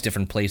all these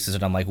different places,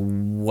 and I'm like,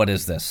 what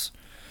is this?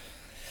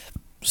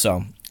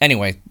 So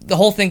anyway, the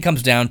whole thing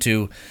comes down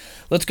to,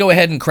 let's go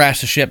ahead and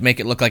crash the ship,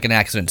 make it look like an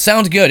accident.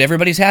 Sounds good.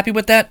 Everybody's happy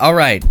with that? All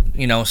right.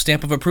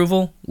 Stamp of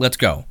approval. Let's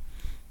go.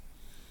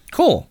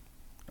 Cool.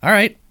 All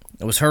right.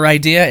 It was her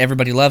idea.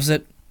 Everybody loves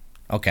it.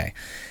 Okay.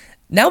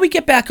 Now we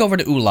get back over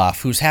to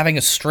Olaf, who's having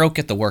a stroke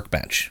at the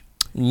workbench.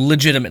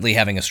 Legitimately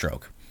having a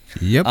stroke.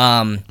 Yep.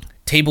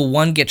 Table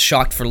 1 gets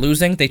shocked for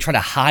losing. They try to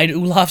hide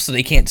Olaf so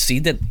they can't see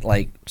that,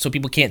 so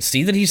people can't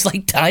see that he's,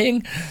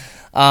 dying.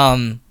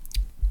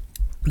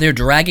 They're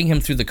dragging him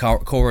through the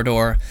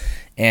corridor,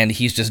 and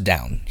he's just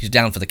down. He's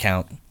down for the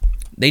count.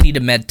 They need a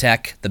med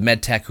tech. The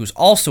med tech, who's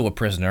also a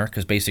prisoner,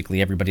 because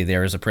basically everybody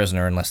there is a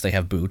prisoner unless they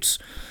have boots.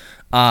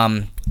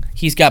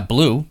 He's got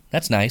blue.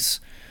 That's nice.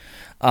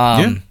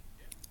 Yeah.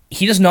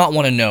 He does not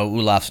want to know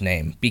Olaf's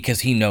name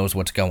because he knows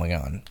what's going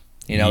on.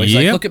 You know, he's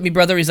like, look at me,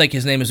 brother. He's like,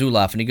 his name is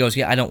Olaf, and he goes,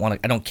 yeah, I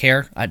don't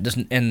care.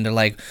 And they're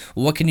like,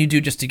 well, what can you do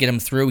just to get him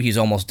through? He's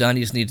almost done.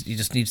 He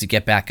just needs to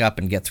get back up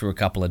and get through a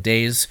couple of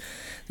days.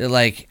 They're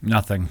like,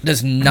 nothing.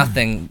 There's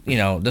nothing,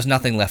 there's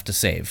nothing left to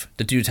save.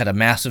 The dude's had a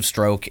massive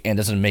stroke and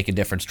doesn't make a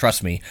difference.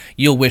 Trust me,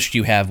 you'll wish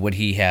you have what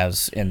he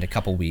has in a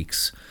couple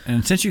weeks.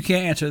 And since you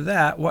can't answer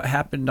that, what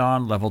happened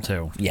on level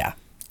 2? Yeah.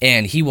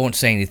 And he won't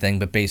say anything,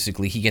 but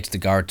basically he gets the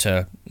guard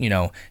to,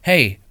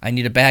 hey, I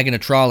need a bag and a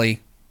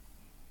trolley.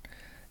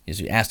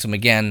 He asks him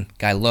again.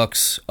 Guy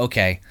looks,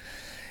 okay.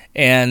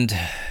 And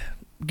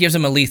gives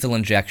him a lethal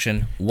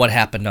injection. What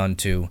happened on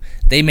 2?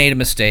 They made a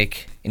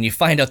mistake, and you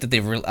find out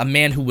that a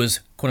man who was,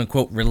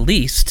 quote-unquote,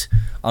 released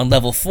on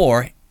level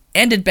 4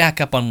 ended back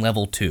up on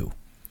level 2.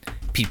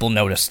 People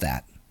noticed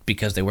that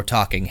because they were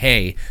talking,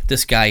 hey,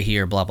 this guy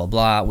here, blah, blah,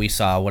 blah, we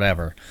saw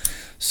whatever.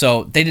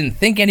 So they didn't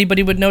think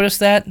anybody would notice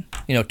that,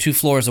 2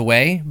 floors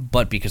away,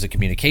 but because of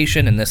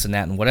communication and this and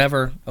that and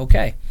whatever,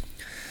 okay.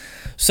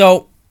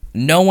 So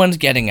no one's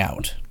getting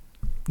out.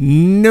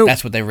 Nope.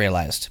 That's what they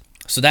realized.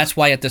 So that's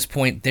why at this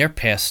point they're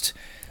pissed.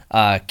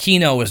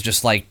 Kino is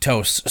just like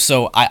toast.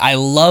 So I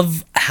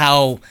love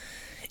how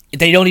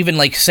they don't even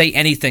say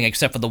anything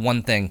except for the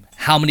one thing.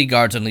 How many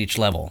guards on each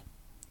level?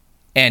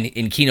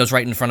 And Kino's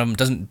right in front of him.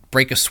 Doesn't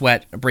break a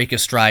sweat, break a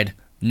stride.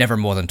 Never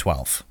more than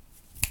 12.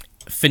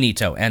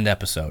 Finito. End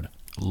episode.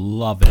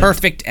 Love it.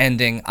 Perfect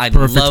ending.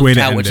 Perfect way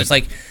to end it. It's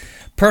like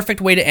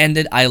perfect way to end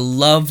it. I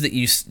love that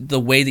the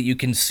way that you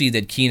can see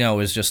that Kino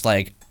is just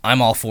like,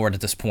 I'm all for it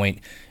at this point.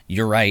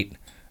 You're right.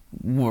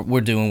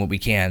 We're doing what we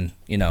can.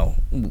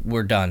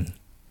 We're done.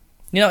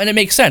 And it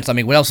makes sense. I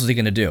mean, what else is he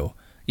going to do?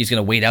 He's going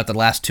to wait out the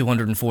last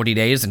 240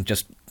 days and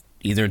just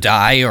either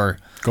die or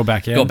go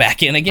back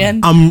in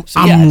again. I'm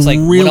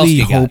really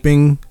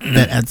hoping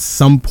that at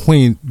some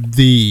point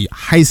the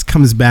heist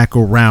comes back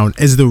around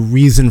as the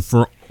reason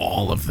for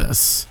all of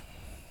this.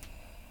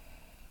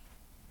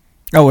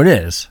 Oh, it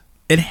is.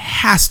 It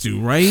has to,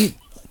 right?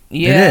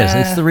 Yeah, it is.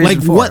 It's the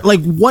reason for it.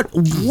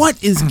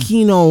 What is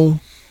Kino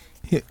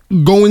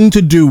going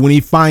to do when he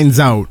finds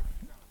out?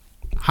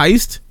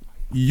 Heist?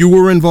 You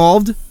were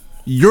involved?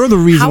 You're the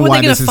reason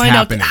why this is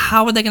happening.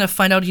 How are they going to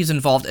find out he's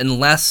involved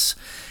unless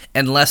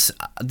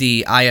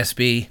the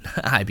ISB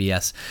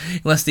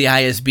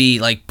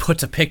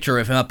puts a picture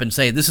of him up and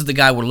say, this is the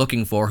guy we're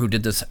looking for who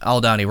did this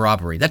Aldani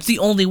robbery. That's the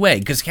only way,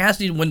 because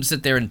Cassidy wouldn't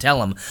sit there and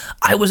tell him,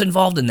 I was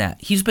involved in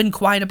that. He's been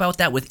quiet about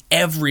that with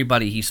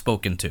everybody he's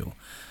spoken to.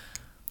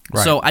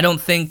 Right. So I don't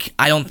think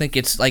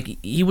it's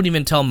he wouldn't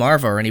even tell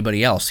Marva or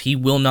anybody else. He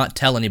will not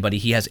tell anybody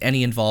he has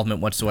any involvement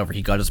whatsoever.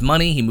 He got his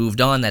money, he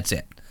moved on, that's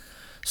it.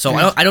 So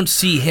I don't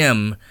see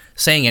him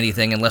saying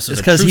anything unless there's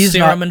a truth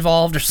serum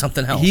involved or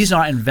something else. He's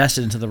not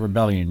invested into the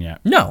rebellion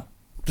yet. No,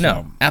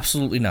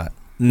 absolutely not.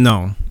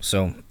 No.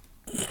 So,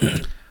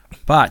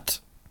 but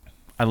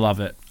I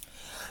love it.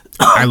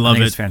 I love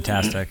it. It's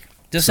fantastic.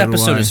 This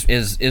episode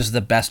is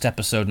the best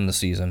episode in the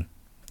season.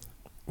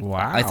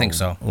 Wow. I think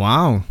so.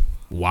 Wow.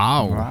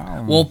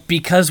 Well,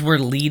 because we're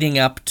leading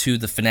up to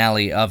the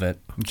finale of it.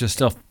 Which is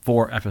still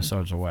 4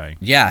 episodes away.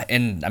 Yeah,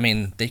 and, I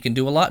mean, they can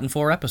do a lot in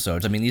 4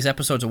 episodes. I mean, these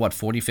episodes are,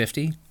 40,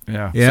 50?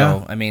 Yeah.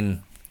 So, I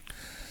mean...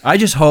 I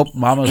just hope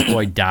Mama's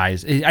boy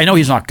dies. I know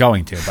he's not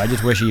going to, but I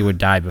just wish he would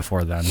die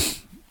before then.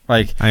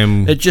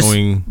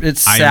 It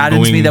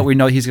saddens me that we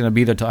know he's going to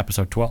be there till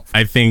episode 12.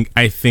 I think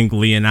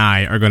Lee and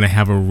I are going to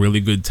have a really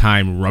good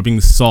time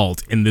rubbing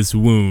salt in this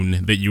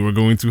wound that you are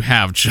going to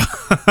have, Chuck.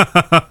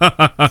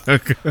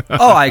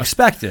 Oh, I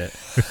expect it.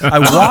 I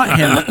want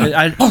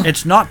him.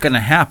 It's not going to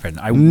happen.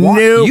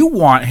 You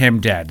want him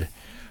dead.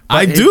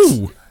 I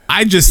do.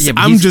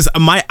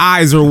 My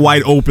eyes are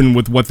wide open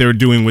with what they're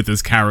doing with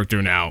this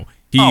character now.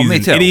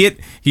 He's an idiot.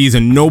 He's a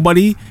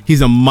nobody.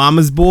 He's a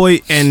mama's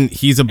boy, and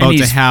he's about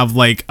to have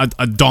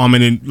a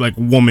dominant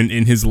woman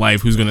in his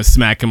life who's gonna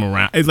smack him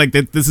around. It's like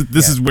this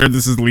is where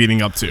this is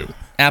leading up to.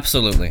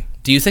 Absolutely.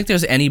 Do you think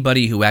there's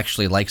anybody who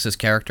actually likes this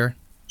character?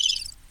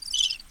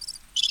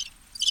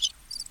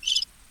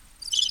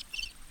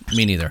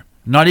 Me neither.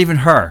 Not even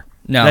her.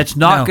 No, that's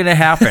not gonna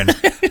happen.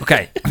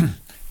 Okay,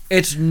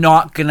 it's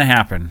not gonna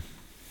happen.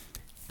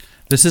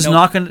 This is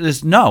not going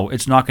to... No,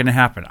 it's not going to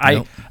happen.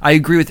 I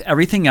agree with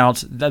everything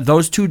else.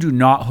 Those two do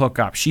not hook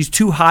up. She's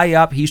too high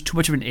up. He's too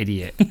much of an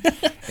idiot.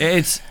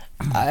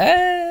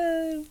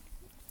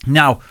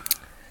 Now,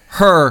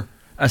 her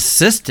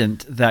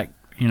assistant that,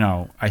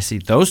 I see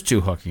those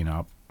two hooking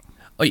up.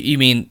 Oh, you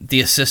mean the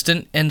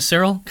assistant and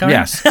Cyril? Karen?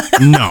 Yes.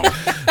 No.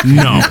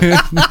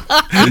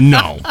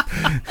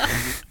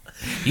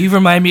 You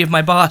remind me of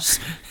my boss.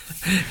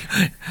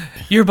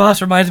 Your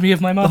boss reminds me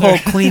of my mother. The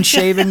whole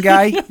clean-shaven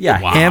guy?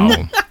 Yeah,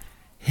 wow.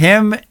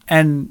 Him,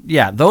 and,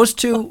 those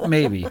two,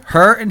 maybe.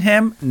 Her and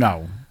him,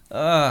 no.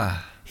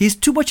 He's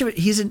too much of a...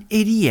 He's an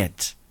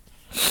idiot.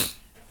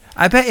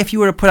 I bet if you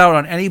were to put out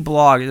on any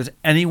blog, does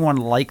anyone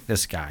like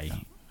this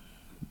guy,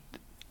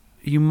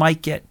 you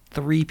might get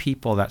 3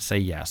 people that say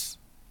yes.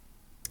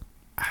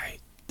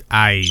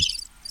 I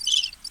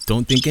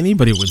don't think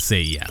anybody would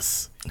say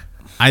yes.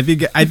 I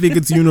think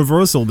it's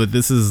universal that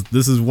this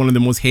is one of the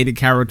most hated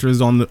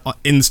characters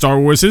in Star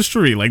Wars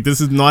history. Like, this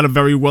is not a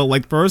very well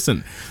liked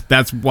person.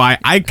 That's why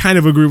I kind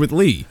of agree with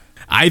Lee.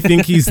 I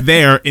think he's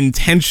there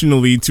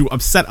intentionally to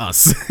upset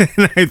us,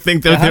 and I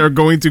think that they're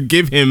going to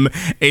give him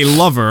a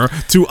lover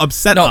to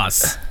upset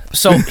us.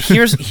 So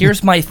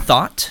here's my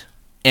thought,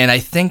 and I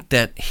think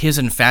that his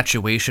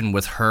infatuation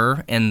with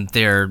her and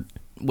their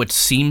what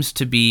seems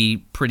to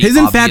be pretty his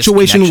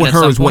infatuation with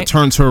her is what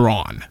turns her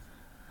on.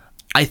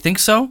 I think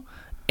so.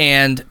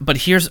 But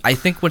I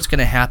think what's going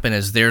to happen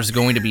is there's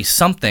going to be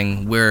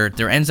something where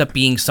there ends up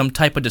being some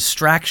type of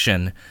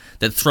distraction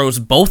that throws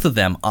both of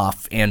them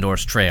off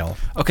Andor's trail.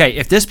 Okay,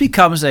 if this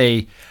becomes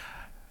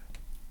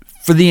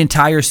for the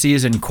entire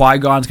season,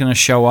 Qui-Gon's going to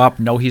show up.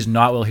 No, he's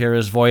not. We'll hear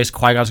his voice.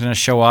 Qui-Gon's going to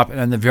show up. And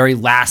then the very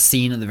last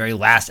scene of the very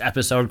last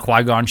episode,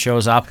 Qui-Gon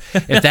shows up.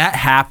 If that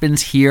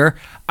happens here,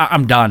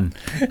 I'm done.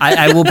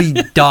 I will be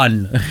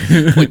done.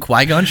 With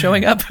Qui-Gon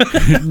showing up?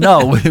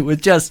 No,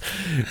 with just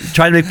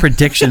trying to make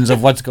predictions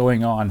of what's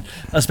going on,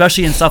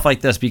 especially in stuff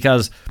like this,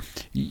 because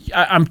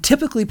I'm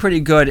typically pretty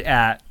good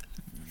at,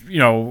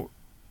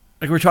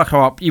 like we're talking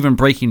about even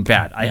Breaking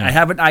Bad. I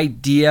have an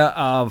idea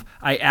of,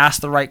 I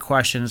ask the right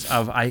questions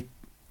of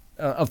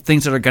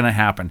things that are going to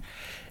happen.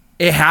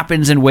 It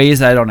happens in ways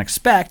that I don't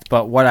expect,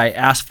 but what I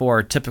ask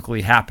for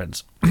typically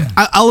happens.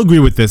 I'll agree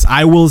with this.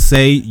 I will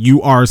say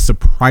you are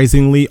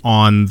surprisingly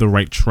on the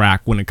right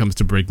track when it comes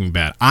to Breaking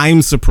Bad.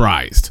 I'm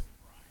surprised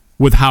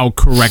with how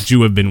correct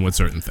you have been with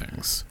certain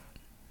things.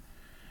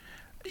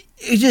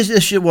 It's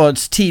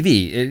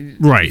TV.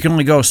 Right. You can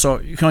only go so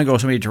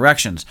many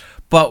directions.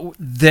 But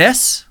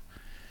this,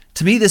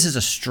 to me, this is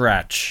a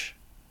stretch.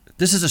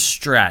 This is a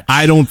stretch.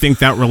 I don't think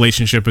that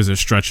relationship is a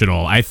stretch at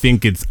all. I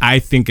think it's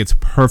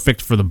perfect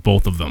for the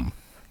both of them.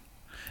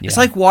 Yeah. It's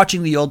like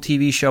watching the old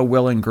TV show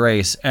Will and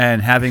Grace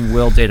and having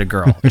Will date a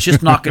girl. It's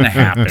just not going to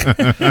happen.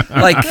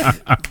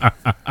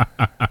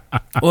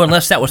 Well,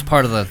 unless that was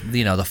part of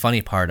the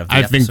funny part of the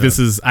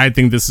episode. I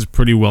think this is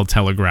pretty well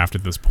telegraphed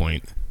at this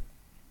point.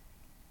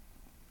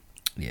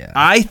 Yeah.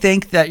 I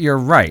think that you're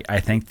right. I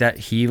think that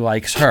he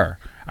likes her.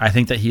 I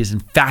think that he's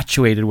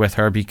infatuated with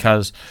her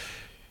because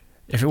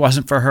if it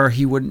wasn't for her,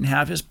 he wouldn't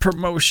have his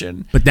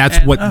promotion. But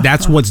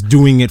that's what's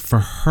doing it for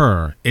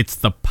her. It's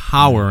the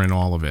power in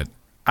all of it.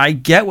 I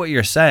get what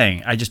you're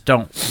saying. I just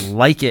don't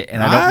like it,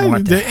 and I don't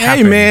want it to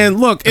happen. Hey, man,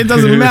 look, it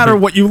doesn't matter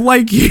what you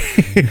like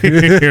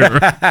here.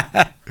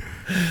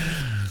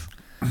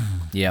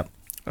 Yep.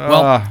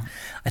 Well,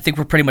 I think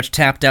we're pretty much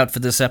tapped out for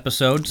this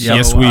episode. So,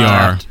 yes, we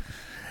are.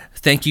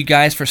 Thank you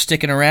guys for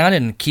sticking around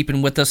and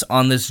keeping with us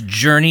on this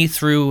journey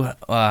through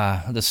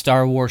the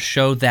Star Wars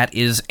show that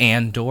is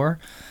Andor.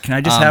 Can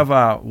I just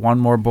have one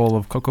more bowl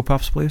of Cocoa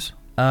Puffs, please?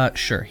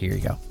 Sure. Here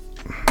you go.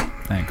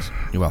 Thanks.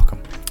 You're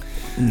welcome.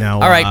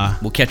 No. All right.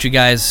 We'll catch you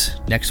guys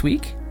next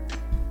week.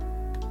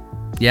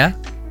 Yeah?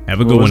 Have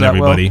a good one,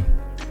 everybody.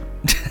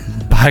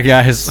 Bye,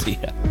 guys. See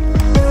ya.